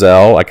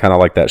Manziel. I kind of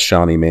like that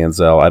Shawnee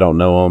Manziel. I don't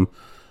know him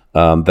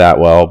that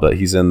well, but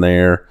he's in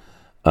there.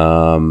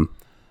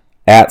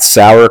 At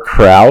Sour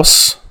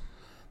Kraus.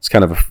 It's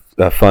kind of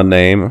a fun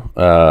name.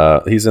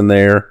 He's in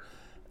there.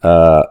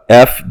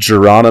 F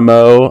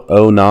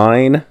Geronimo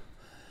 09.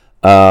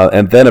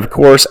 And then, of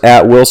course,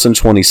 at Wilson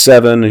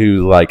 27,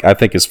 who I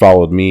think has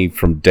followed me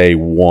from day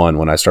one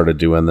when I started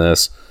doing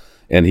this.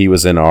 And he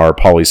was in our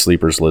Poly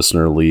Sleepers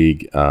listener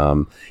league.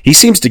 He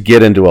seems to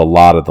get into a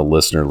lot of the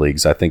listener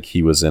leagues. I think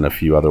he was in a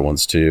few other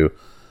ones too.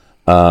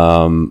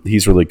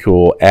 He's really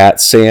cool. At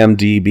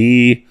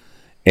SamDB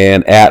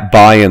and at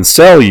Buy and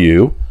Sell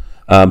You,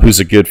 who's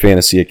a good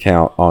fantasy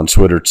account on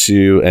Twitter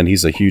too, and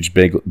he's a huge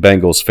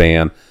Bengals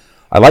fan.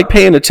 I like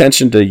paying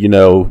attention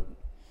to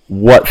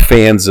what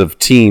fans of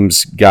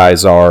teams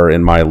guys are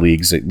in my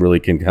leagues. It really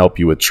can help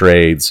you with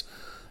trades.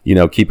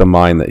 Keep in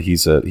mind that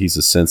he's a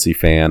Cincy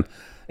fan.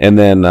 And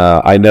then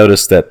I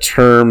noticed that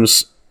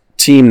Term's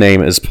team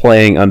name is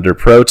playing under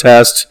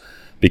protest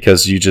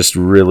because you just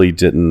really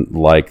didn't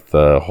like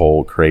the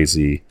whole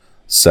crazy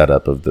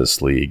setup of this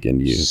league.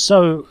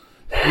 So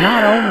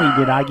not only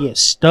did I get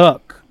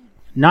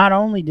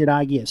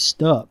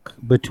stuck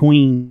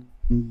between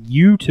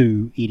you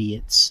two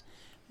idiots,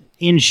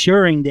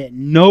 ensuring that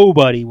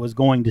nobody was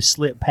going to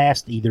slip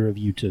past either of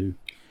you two.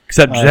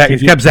 Except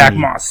Zach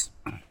Moss.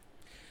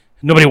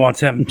 Nobody wants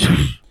him.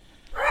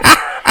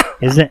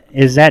 Is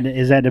that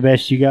the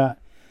best you got?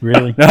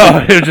 Really?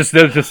 No, it was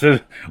just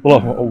a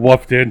little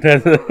woof, dude.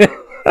 Throw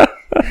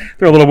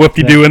a little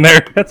whoopty-doo in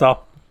there. That's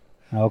all.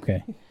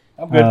 Okay.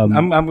 I'm good.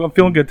 I'm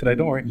feeling good today.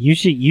 Don't worry. You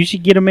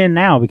should get them in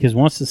now because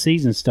once the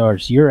season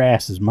starts, your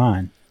ass is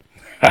mine.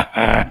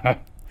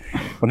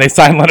 When they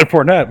sign Leonard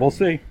Fournette, we'll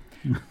see.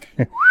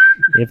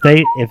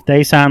 If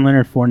they sign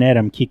Leonard Fournette,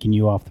 I'm kicking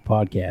you off the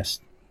podcast.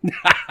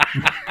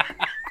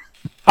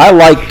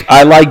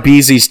 I like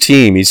Beasley's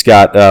team. He's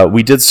got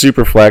we did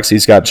Superflex.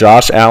 He's got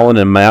Josh Allen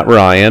and Matt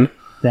Ryan.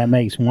 That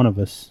makes one of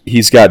us.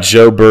 He's got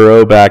Joe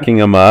Burrow backing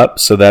him up,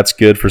 so that's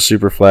good for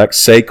Superflex.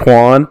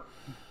 Saquon,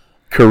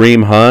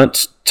 Kareem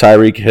Hunt,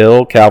 Tyreek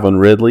Hill, Calvin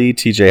Ridley,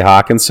 TJ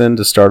Hawkinson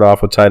to start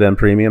off with tight end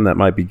premium. That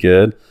might be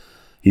good.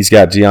 He's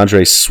got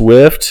DeAndre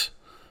Swift,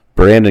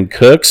 Brandon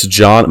Cooks,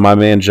 my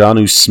man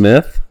Jonnu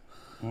Smith.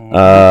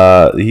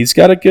 He's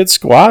got a good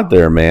squad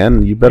there,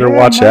 man. You better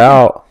watch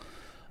out.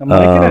 I'm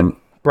liking it.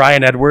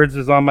 Brian Edwards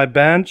is on my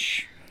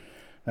bench.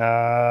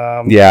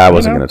 I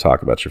wasn't going to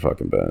talk about your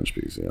fucking bench,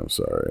 BZ. I'm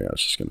sorry. I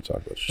was just going to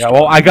talk about your. Yeah,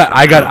 well, I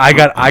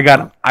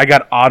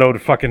got autoed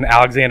fucking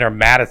Alexander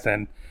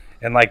Madison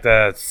in like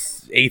the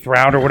 8th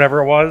round or whatever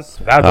it was.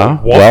 That was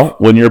a wolf. Well,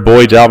 when your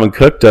boy Dalvin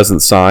Cook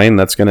doesn't sign,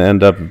 that's going to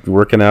end up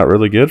working out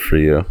really good for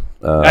you.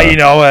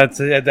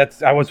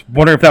 That's. I was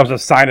wondering if that was a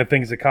sign of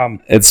things to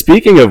come. And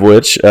speaking of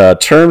which,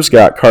 Terms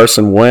got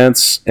Carson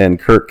Wentz and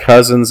Kirk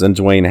Cousins and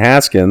Dwayne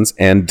Haskins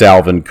and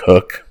Dalvin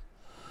Cook,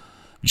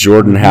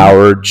 Jordan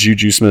Howard,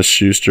 Juju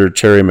Smith-Schuster,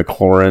 Terry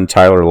McLaurin,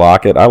 Tyler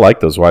Lockett. I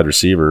like those wide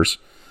receivers.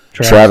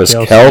 Travis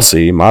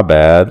Kelce, my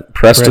bad.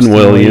 Preston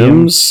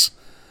Williams.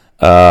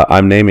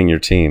 I'm naming your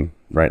team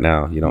right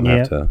now. You don't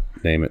have to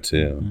name it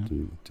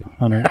too.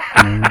 Hunter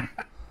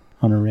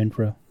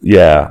Renfrow.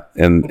 Yeah,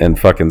 and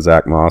fucking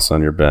Zach Moss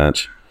on your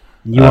bench.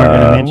 You weren't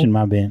going to mention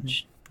my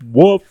bench.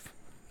 Woof.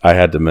 I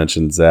had to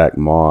mention Zach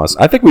Moss.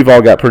 I think we've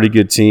all got pretty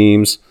good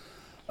teams.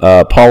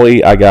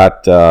 Paulie, I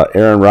got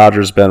Aaron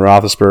Rodgers, Ben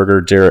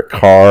Roethlisberger, Derek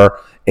Carr,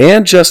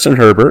 and Justin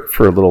Herbert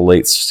for a little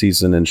late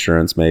season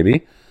insurance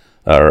maybe,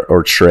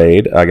 or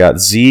trade. I got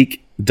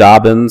Zeke,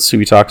 Dobbins, who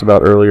we talked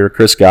about earlier,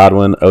 Chris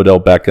Godwin, Odell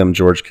Beckham,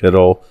 George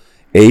Kittle,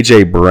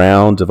 A.J.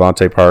 Brown,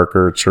 Devontae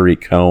Parker,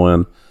 Tariq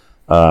Cohen.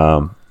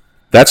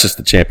 That's just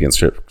the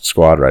championship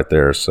squad right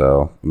there.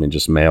 So, I mean,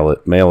 just mail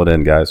it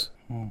in, guys.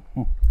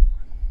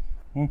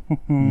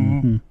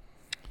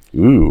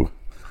 Ooh.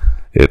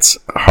 It's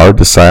hard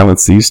to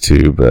silence these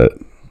two, but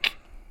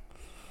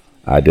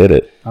I did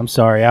it. I'm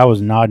sorry, I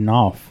was nodding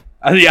off.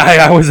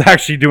 I was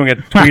actually doing a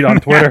tweet on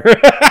Twitter.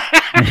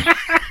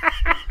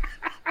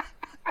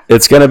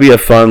 It's going to be a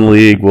fun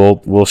league.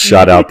 We'll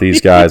shout out these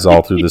guys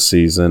all through the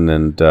season,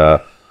 and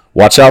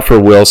watch out for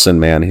Wilson,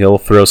 man. He'll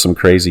throw some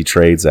crazy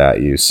trades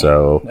at you.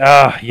 So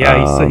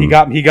he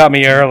got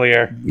me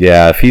earlier.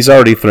 Yeah, if he's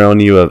already thrown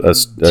you a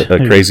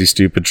crazy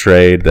stupid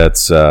trade,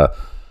 that's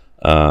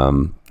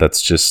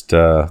just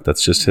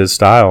his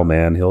style,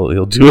 man.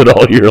 He'll do it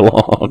all year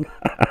long.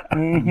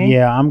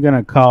 Yeah, I'm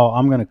gonna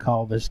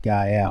call this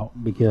guy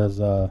out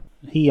because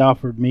he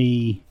offered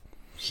me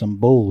some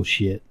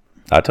bullshit.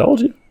 I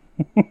told you.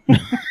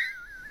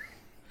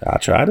 I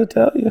tried to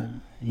tell you.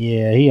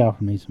 Yeah, he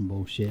offered me some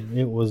bullshit.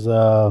 It was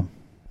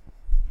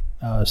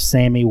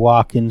Sammy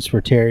Watkins for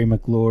Terry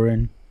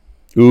McLaurin.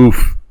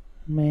 Oof.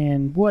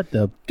 Man, what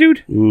the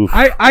dude? Oof.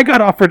 I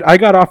got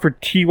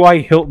offered T.Y.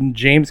 Hilton,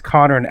 James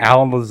Conner, and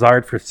Alan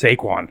Lazard for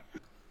Saquon.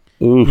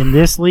 Oof. In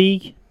this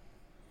league?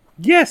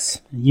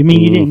 Yes. You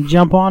mean you didn't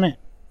jump on it?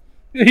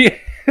 Yeah.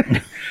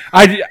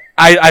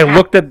 I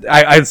looked at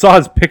I saw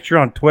his picture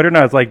on Twitter and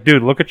I was like,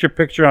 dude, look at your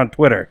picture on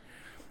Twitter.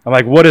 I'm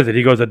like, what is it?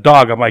 He goes, a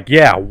dog. I'm like,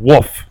 yeah,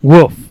 woof.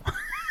 Woof.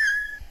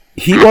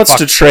 He wants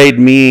to trade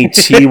me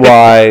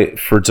T.Y.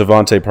 for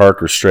Devontae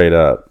Parker straight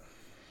up.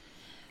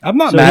 I'm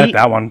not mad at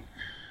that one.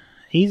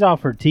 He's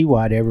offered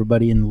T.Y. to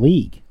everybody in the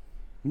league.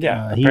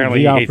 Yeah, he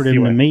offered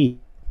him to me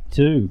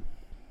too.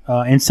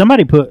 And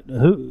somebody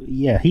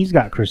he's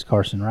got Chris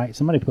Carson, right?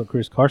 Somebody put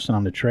Chris Carson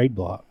on the trade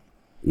block.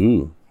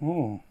 Ooh.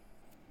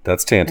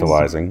 That's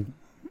tantalizing.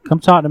 Come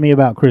talk to me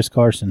about Chris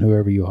Carson,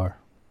 whoever you are.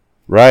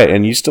 Right,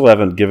 and you still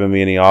haven't given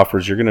me any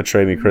offers. You're going to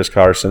trade me Chris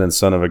Carson and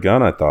son of a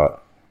gun, I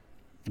thought.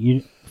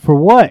 For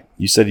what?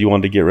 You said you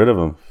wanted to get rid of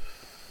him.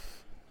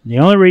 The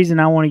only reason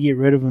I want to get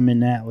rid of him in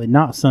that,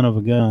 not son of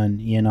a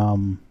gun,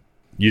 in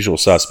Usual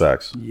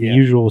Suspects. Yeah.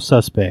 Usual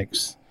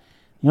Suspects.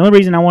 The only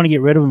reason I want to get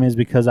rid of him is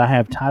because I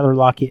have Tyler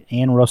Lockett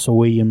and Russell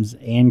Williams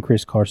and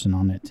Chris Carson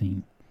on that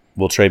team.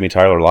 Well, trade me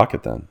Tyler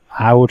Lockett then.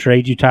 I will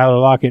trade you Tyler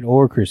Lockett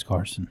or Chris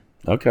Carson.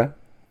 Okay.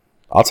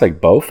 I'll take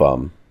both of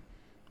them.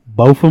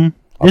 Both of them?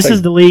 This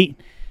is the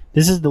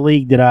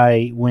league that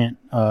I went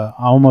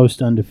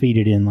almost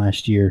undefeated in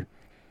last year.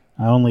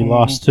 I only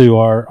lost to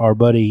our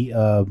buddy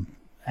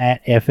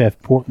at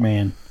FF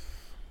Porkman.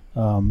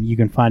 You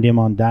can find him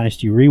on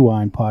Dynasty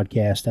Rewind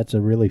podcast. That's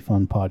a really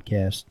fun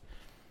podcast.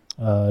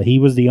 He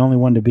was the only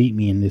one to beat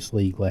me in this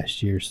league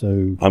last year.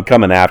 So I'm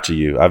coming after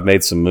you. I've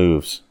made some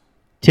moves.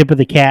 Tip of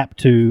the cap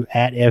to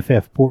at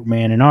FF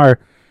Porkman. And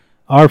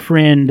our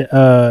friend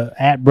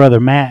at Brother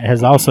Matt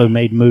has also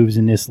made moves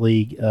in this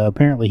league.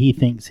 Apparently he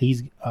thinks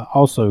he's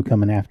also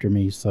coming after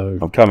me. So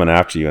I'm coming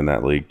after you in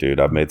that league, dude.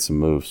 I've made some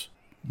moves.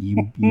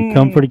 You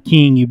come for the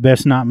king, you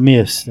best not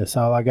miss. That's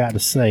all I got to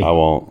say. I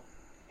won't.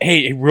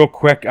 Hey, real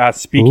quick,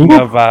 speaking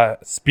of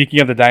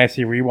the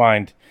Dynasty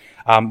Rewind,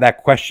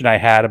 that question I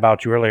had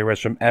about you earlier was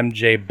from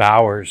MJ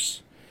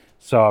Bowers.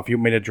 So if you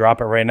want me to drop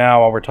it right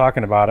now while we're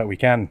talking about it, we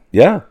can.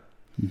 Yeah.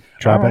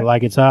 Drop it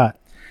like it's hot.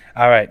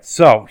 All right.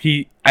 So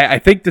I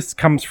think this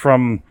comes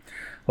from,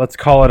 let's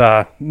call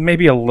it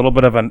maybe a little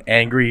bit of an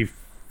angry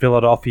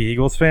Philadelphia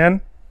Eagles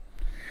fan.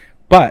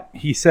 But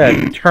he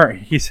said,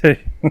 he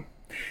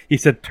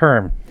said,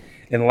 term.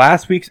 In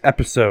last week's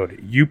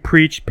episode, you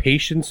preached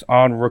patience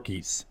on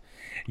rookies.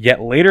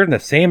 Yet later in the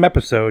same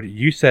episode,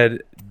 you said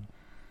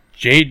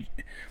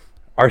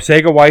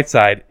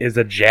Arcega-Whiteside is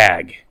a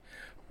jag.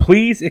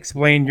 Please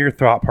explain your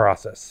thought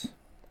process.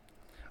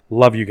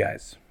 Love you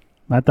guys.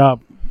 My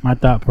thought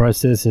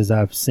process is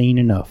I've seen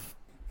enough.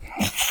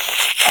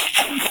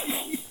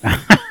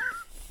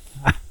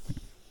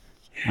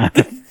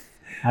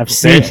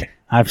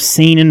 I've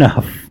seen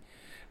enough.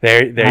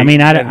 What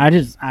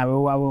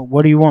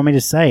do you want me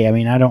to say? I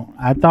mean,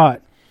 I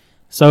thought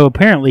so.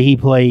 Apparently, he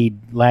played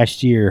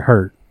last year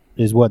hurt,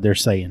 is what they're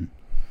saying.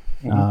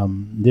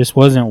 This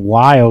wasn't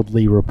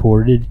wildly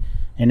reported,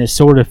 and it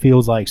sort of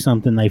feels like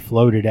something they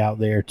floated out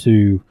there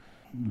to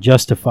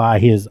justify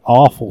his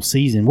awful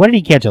season. What did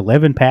he catch?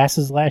 11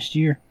 passes last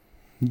year?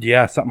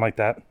 Yeah, something like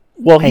that.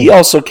 Well, he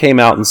also came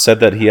out and said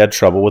that he had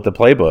trouble with the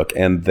playbook,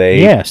 and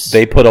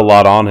they put a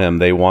lot on him.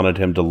 They wanted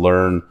him to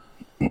learn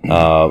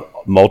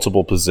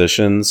multiple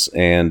positions,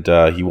 and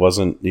he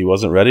wasn't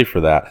ready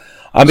for that.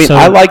 I mean,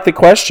 I like the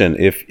question.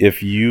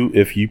 If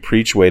you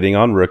preach waiting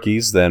on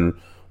rookies, then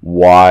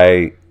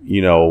why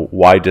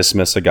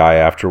dismiss a guy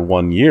after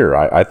 1 year?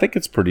 I think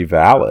it's pretty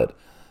valid.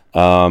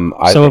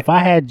 If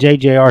I had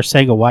J.J.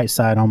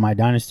 Arcega-Whiteside on my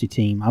dynasty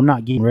team, I'm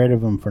not getting rid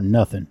of him for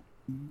nothing.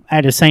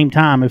 At the same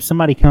time, if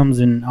somebody comes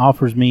and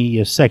offers me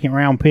a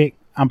second-round pick,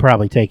 I'm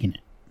probably taking it.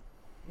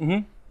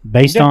 Mm-hmm.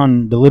 Based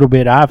on the little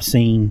bit I've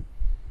seen,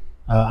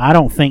 I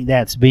don't think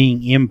that's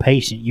being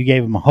impatient. You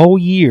gave him a whole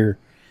year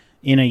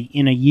in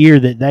a year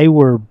that they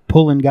were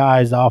pulling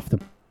guys off the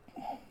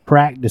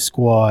practice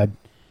squad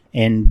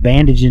and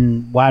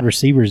bandaging wide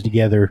receivers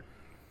together,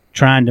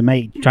 trying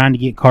to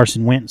get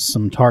Carson Wentz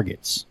some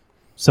targets,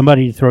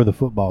 somebody to throw the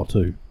football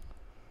to.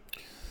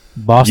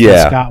 Boston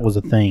Scott was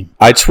a thing.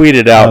 I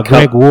tweeted out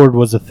Greg Ward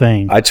was a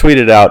thing. I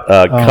tweeted out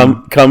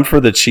come for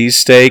the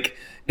cheesesteak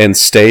and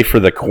stay for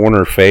the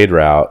corner fade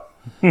route.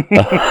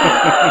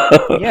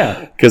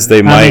 Yeah, because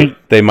they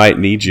might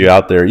need you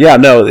out there. Yeah,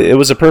 no, it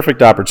was a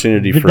perfect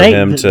opportunity for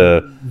him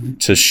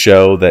to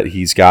show that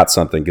he's got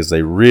something, because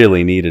they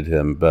really needed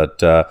him.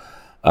 But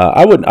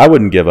I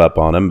wouldn't give up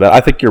on him. But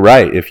I think you're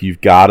right. If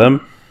you've got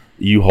him,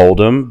 you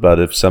hold him. But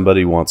if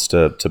somebody wants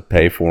to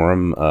pay for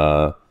him,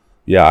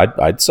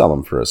 I'd sell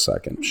him for a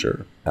second.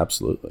 Sure,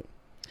 absolutely.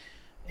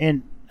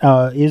 And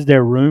is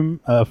there room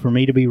for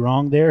me to be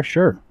wrong there?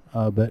 Sure,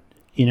 but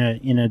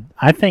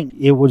I think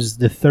it was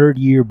the third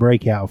year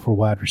breakout for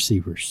wide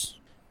receivers.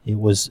 It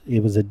was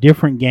a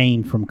different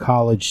game from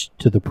college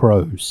to the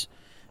pros,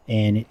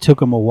 and it took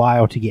them a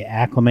while to get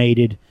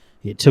acclimated.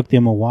 It took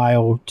them a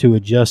while to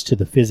adjust to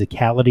the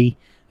physicality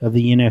of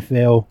the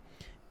NFL,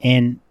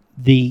 and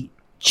the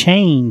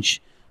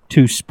change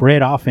to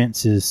spread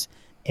offenses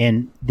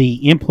and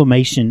the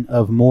implementation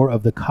of more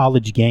of the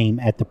college game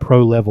at the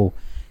pro level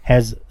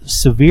has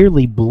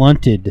severely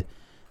blunted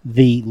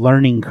the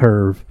learning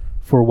curve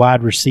for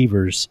wide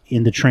receivers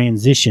in the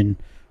transition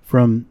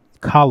from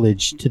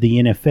college to the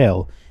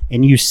NFL.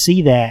 And you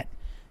see that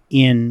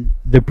in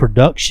the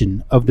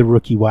production of the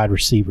rookie wide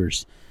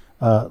receivers.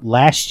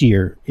 Last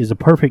year is a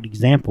perfect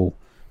example.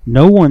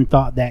 No one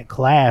thought that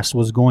class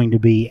was going to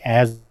be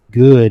as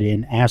good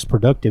and as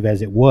productive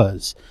as it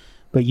was.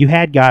 But you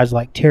had guys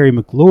like Terry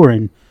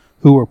McLaurin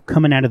who were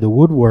coming out of the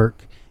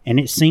woodwork, and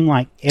it seemed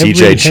like every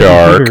DJ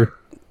Chark.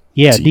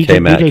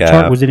 DJ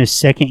Chark was in his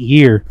second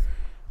year.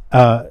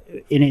 And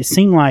it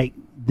seemed like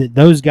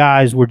those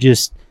guys were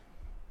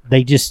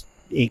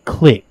it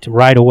clicked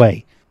right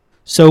away.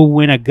 So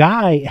when a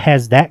guy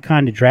has that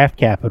kind of draft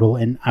capital,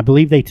 and I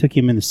believe they took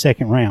him in the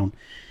second round,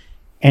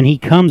 and he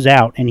comes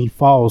out and he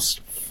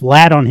falls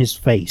flat on his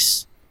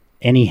face,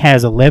 and he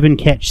has 11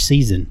 catch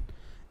season,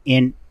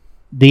 and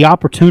the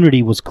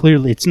opportunity was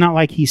clearly, it's not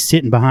like he's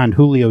sitting behind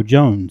Julio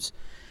Jones.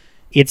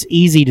 It's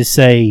easy to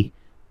say,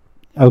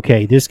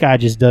 okay, this guy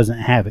just doesn't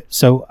have it.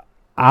 So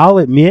I'll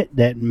admit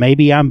that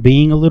maybe I'm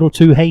being a little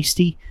too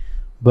hasty,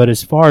 but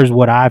as far as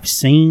what I've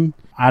seen,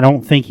 I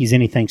don't think he's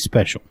anything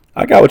special.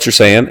 I got what you're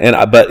saying,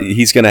 but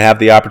he's going to have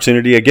the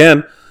opportunity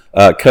again.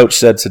 Coach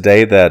said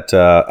today that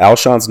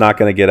Alshon's not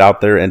going to get out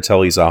there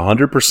until he's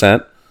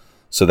 100%,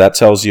 so that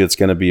tells you it's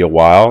going to be a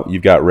while.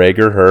 You've got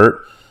Rager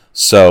hurt,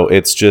 so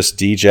it's just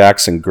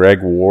D-Jax and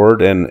Greg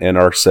Ward and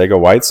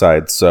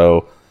Arcega-Whiteside,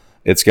 so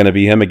it's going to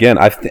be him again.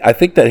 I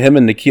think that him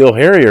and N'Keal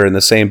Harry are in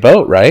the same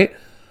boat, right?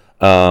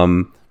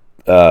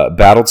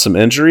 Battled some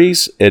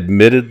injuries,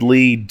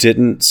 admittedly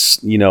didn't,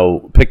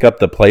 pick up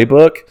the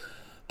playbook.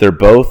 They're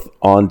both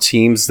on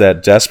teams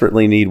that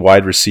desperately need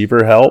wide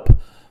receiver help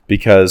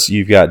because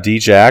you've got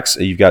D-Jax,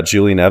 you've got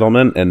Julian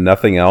Edelman, and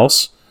nothing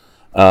else.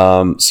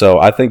 So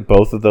I think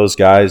both of those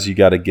guys, you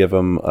got to give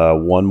them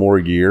one more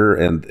year,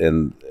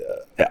 and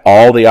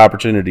all the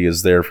opportunity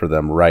is there for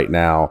them right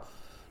now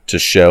to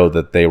show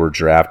that they were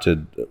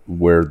drafted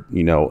where,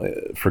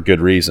 for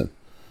good reason.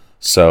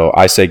 So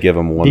I say give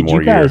them one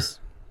more year.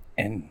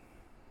 And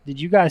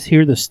did you guys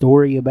hear the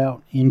story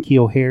about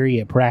N'Keal Harry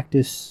at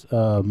practice?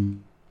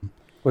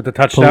 with the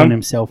touchdown? Pulling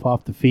himself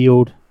off the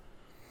field.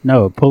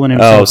 No, pulling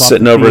himself off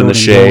sitting the over in field the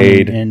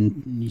shade.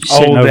 and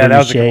sitting over in that the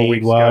was a couple shade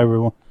weeks while ago.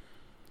 everyone.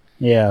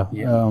 Yeah.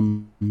 Yeah.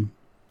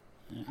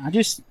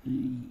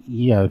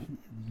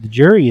 The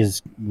jury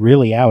is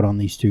really out on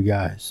these two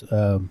guys.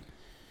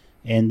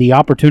 And the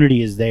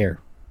opportunity is there.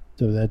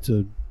 So that's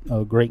a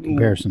great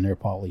comparison there,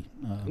 Paulie.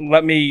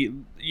 Let me,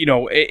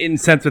 in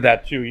sense of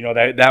that too,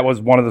 that was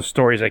one of the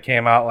stories that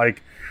came out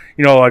like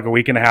a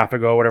week and a half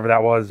ago, whatever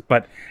that was.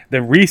 But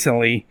then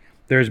recently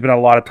there's been a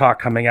lot of talk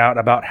coming out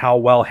about how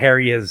well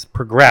Harry has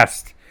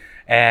progressed,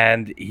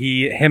 and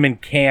him and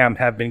Cam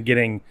have been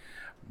getting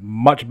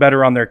much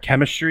better on their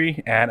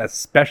chemistry, and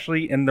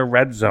especially in the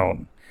red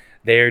zone,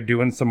 they're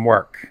doing some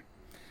work.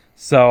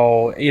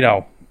 So,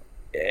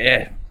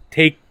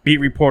 take beat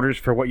reporters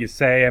for what you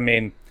say. I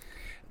mean,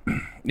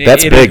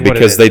 that's it big is what it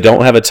because is. they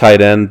don't have a tight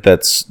end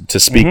that's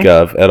to speak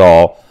of at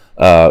all.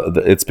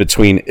 It's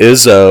between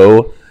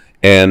Izzo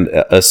and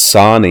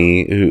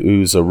Asani,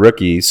 who's a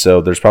rookie,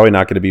 so there's probably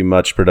not going to be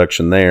much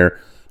production there.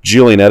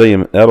 Julian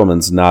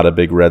Edelman's not a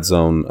big red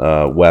zone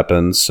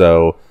weapon,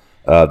 so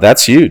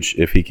that's huge.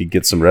 If he could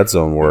get some red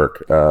zone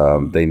work,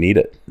 they need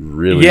it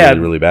really,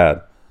 really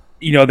bad.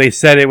 They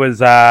said it was,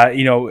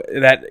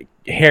 that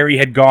Harry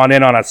had gone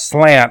in on a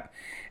slant,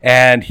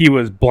 and he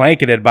was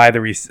blanketed by the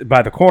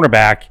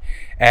cornerback,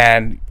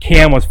 and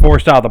Cam was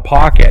forced out of the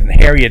pocket, and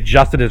Harry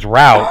adjusted his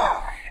route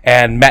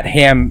and met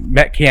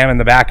Cam in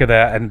the back of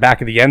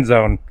the end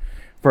zone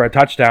for a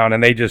touchdown,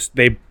 and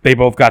they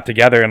both got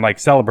together and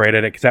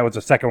celebrated it because that was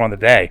the second one of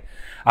the day.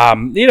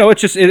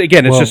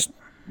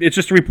 It's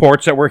just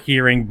reports that we're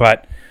hearing,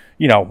 but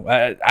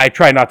I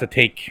try not to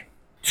take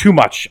too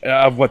much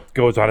of what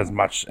goes on as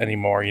much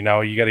anymore. You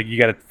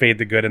gotta fade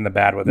the good and the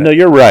bad with it. No,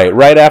 you're right.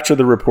 Right after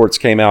the reports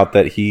came out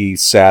that he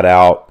sat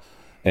out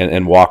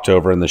and walked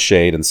over in the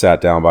shade and sat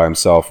down by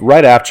himself,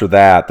 right after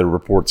that, the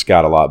reports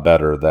got a lot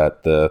better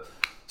that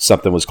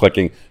something was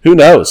clicking. Who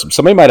knows?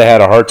 Somebody might have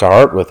had a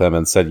heart-to-heart with him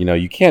and said,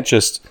 you can't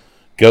just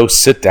go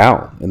sit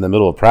down in the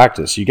middle of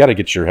practice. You got to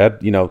get your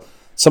head,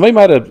 somebody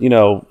might have,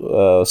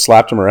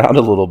 slapped him around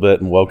a little bit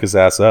and woke his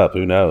ass up.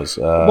 Who knows?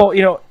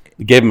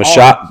 Gave him a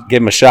shot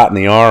in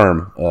the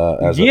arm, it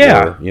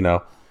were,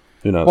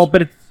 who knows? Well,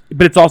 but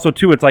it's also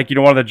too. It's like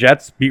one of the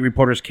Jets beat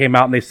reporters came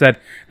out and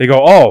they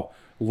go, "Oh,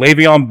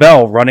 Le'Veon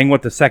Bell running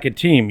with the second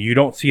team. You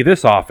don't see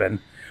this often."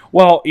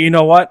 Well, you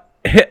know what?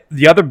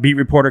 The other beat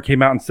reporter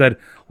came out and said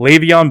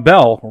Le'Veon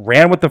Bell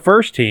ran with the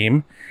first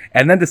team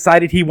and then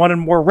decided he wanted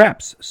more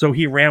reps, so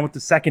he ran with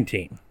the second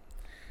team.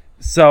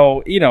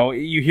 So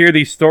you hear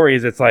these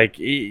stories. It's like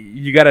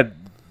you got to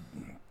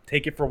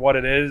take it for what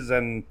it is,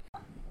 and.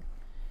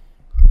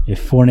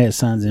 If Fournette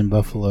signs in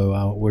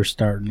Buffalo, we're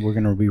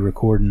going to be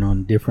recording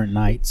on different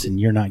nights, and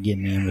you're not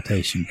getting the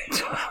invitation.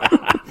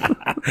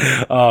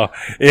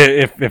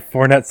 If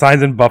Fournette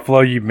signs in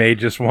Buffalo, you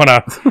might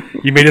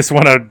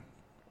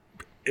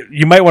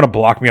want to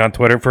block me on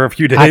Twitter for a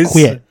few days.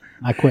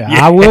 I quit.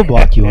 Yeah. I will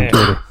block you on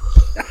Twitter.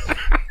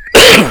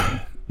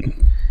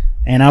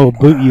 And I will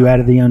boot you out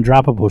of the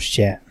Undroppables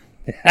chat.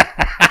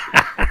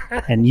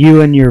 And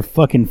you and your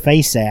fucking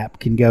face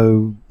app can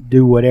go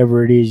do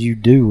whatever it is you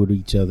do with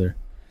each other.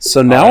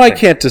 So now I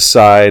can't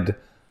decide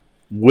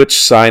which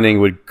signing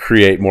would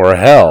create more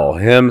hell: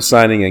 him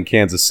signing in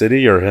Kansas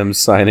City or him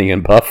signing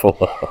in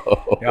Buffalo.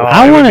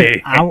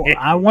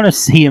 I want to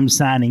see him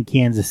sign in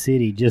Kansas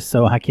City just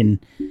so I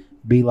can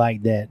be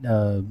like that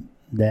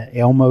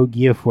Elmo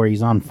gif where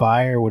he's on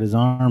fire with his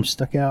arms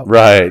stuck out.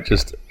 Right. I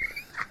just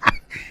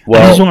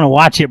want to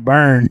watch it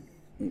burn.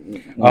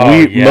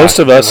 Most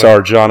of us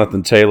are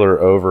Jonathan Taylor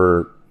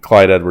over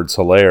Clyde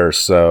Edwards-Helaire,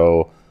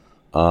 so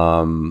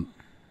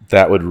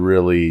that would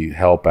really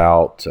help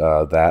out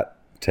that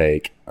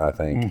take, I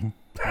think.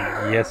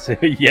 Mm-hmm.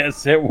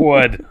 Yes, it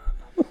would.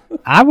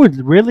 I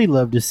would really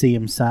love to see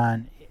him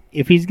sign.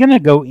 If he's going to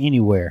go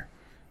anywhere,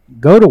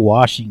 go to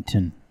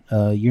Washington.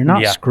 You're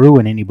not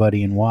screwing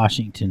anybody in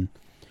Washington.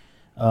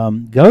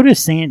 Go to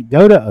San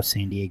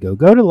Diego.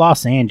 Go to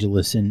Los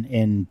Angeles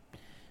and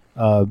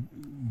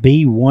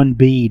be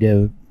 1B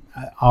to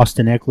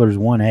Austin Eckler's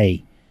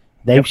 1A.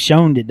 They've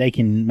shown that they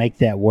can make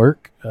that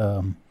work.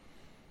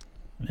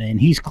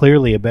 And he's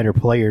clearly a better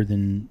player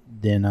than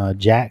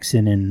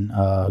Jackson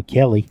and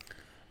Kelly.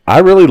 I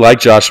really like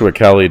Joshua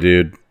Kelly,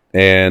 dude.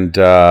 And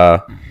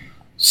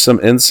some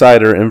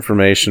insider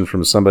information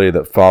from somebody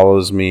that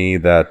follows me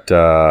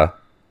that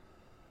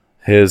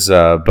his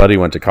buddy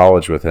went to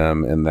college with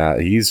him, and that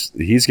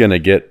he's going to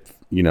get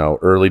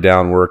early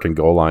down work and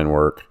goal line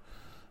work.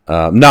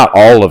 Not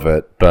all of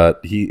it,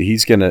 but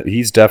he's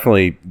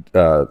definitely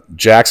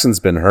Jackson's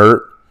been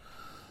hurt.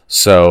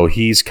 So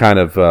he's kind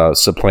of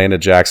supplanted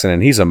Jackson,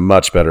 and he's a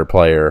much better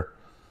player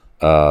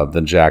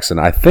than Jackson.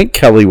 I think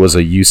Kelly was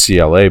a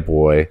UCLA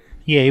boy.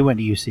 Yeah, he went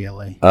to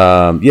UCLA.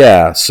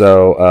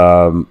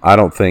 So I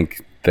don't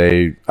think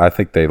I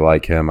think they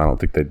like him. I don't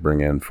think they'd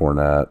bring in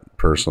Fournette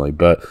personally.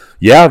 But,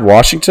 yeah,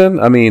 Washington,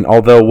 I mean,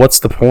 although what's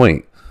the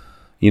point?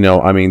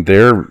 I mean,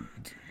 they're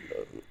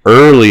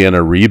early in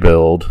a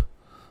rebuild.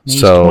 He's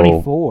so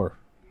 24.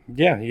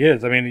 Yeah, he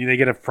is. I mean, they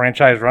get a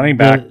franchise running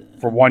back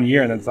for 1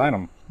 year and then sign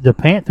him. The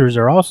Panthers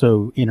are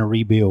also in a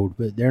rebuild,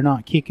 but they're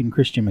not kicking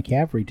Christian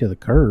McCaffrey to the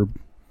curb.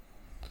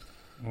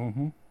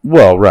 Mm-hmm.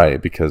 Well,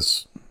 right,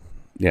 because,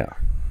 yeah,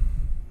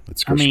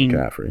 it's Christian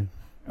McCaffrey.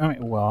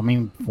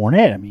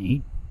 Fournette,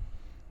 he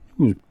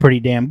was pretty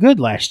damn good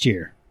last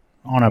year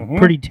on a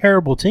pretty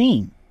terrible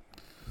team.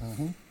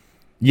 Mm-hmm.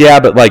 Yeah,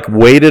 but like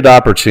weighted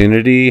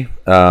opportunity,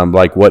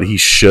 like what he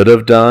should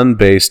have done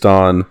based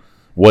on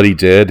what he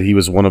did, he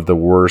was one of the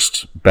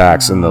worst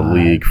backs in the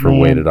league for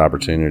weighted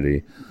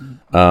opportunity.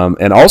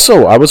 And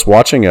also, I was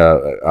watching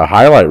a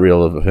highlight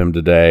reel of him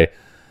today,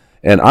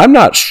 and I'm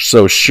not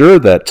so sure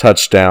that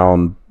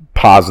touchdown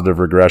positive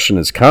regression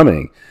is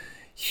coming.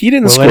 He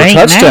didn't score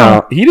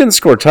touchdown. He didn't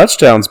score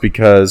touchdowns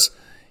because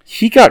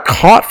he got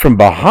caught from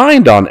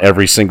behind on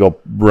every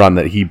single run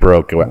that he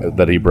broke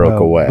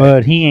away.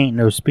 But he ain't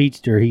no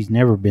speedster. He's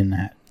never been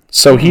that.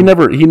 So he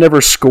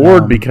never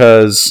scored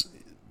because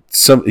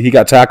he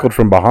got tackled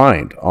from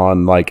behind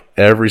on like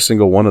every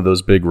single one of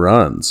those big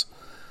runs.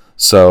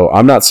 So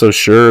I'm not so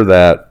sure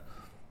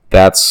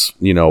that's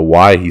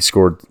why he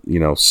scored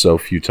so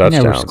few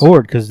touchdowns. He never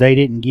scored because they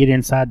didn't get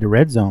inside the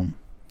red zone.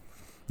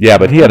 Yeah,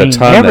 but he had a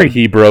ton that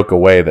he broke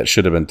away that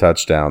should have been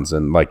touchdowns,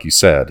 and like you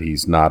said,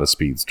 he's not a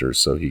speedster,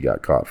 so he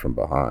got caught from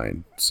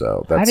behind.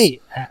 So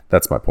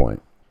that's my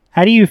point.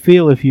 How do you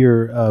feel if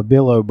you're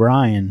Bill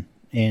O'Brien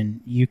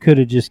and you could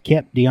have just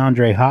kept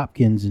DeAndre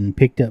Hopkins and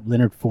picked up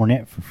Leonard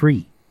Fournette for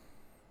free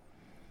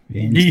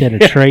instead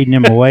of trading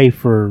him away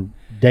for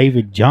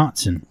David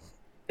Johnson?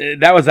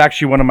 That was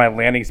actually one of my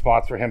landing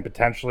spots for him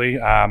potentially.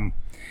 I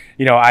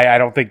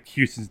don't think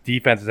Houston's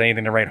defense is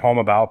anything to write home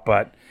about,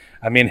 but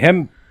I mean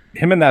him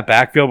in that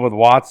backfield with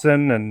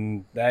Watson,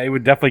 and it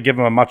would definitely give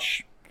him a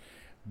much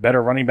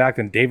better running back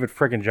than David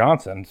friggin'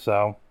 Johnson.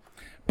 So,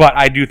 but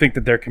I do think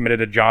that they're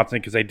committed to Johnson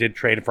because they did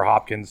trade for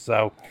Hopkins.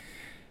 So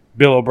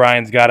Bill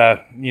O'Brien's got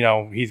to,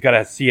 he's got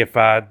to see if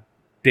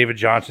David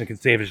Johnson can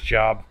save his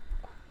job.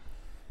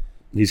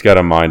 He's got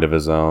a mind of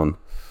his own.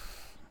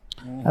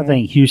 I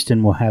think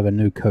Houston will have a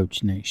new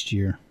coach next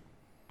year.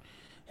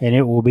 And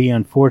it will be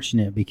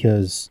unfortunate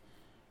because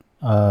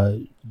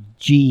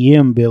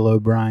GM Bill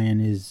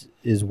O'Brien is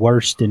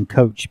worse than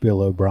Coach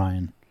Bill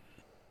O'Brien.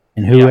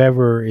 And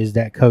whoever is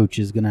that coach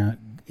is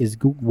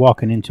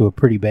walking into a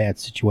pretty bad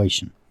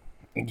situation.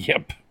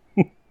 Yep.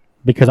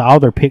 Because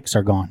all their picks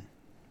are gone.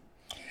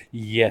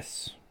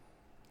 Yes.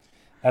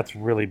 That's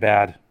really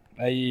bad.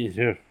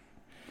 I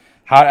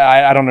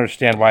don't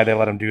understand why they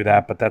let him do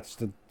that, but that's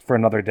for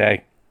another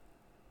day.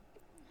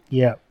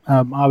 Yeah.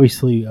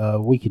 Obviously,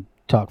 we could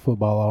talk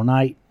football all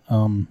night.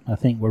 I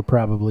think we're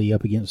probably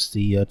up against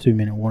the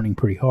 2-minute warning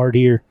pretty hard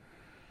here.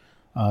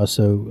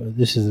 So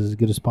this is as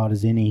good a spot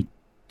as any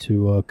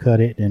to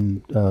cut it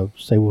and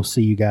say we'll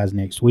see you guys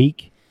next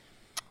week.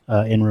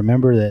 And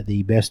remember that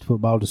the best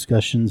football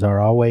discussions are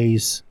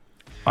always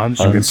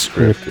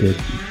unscripted.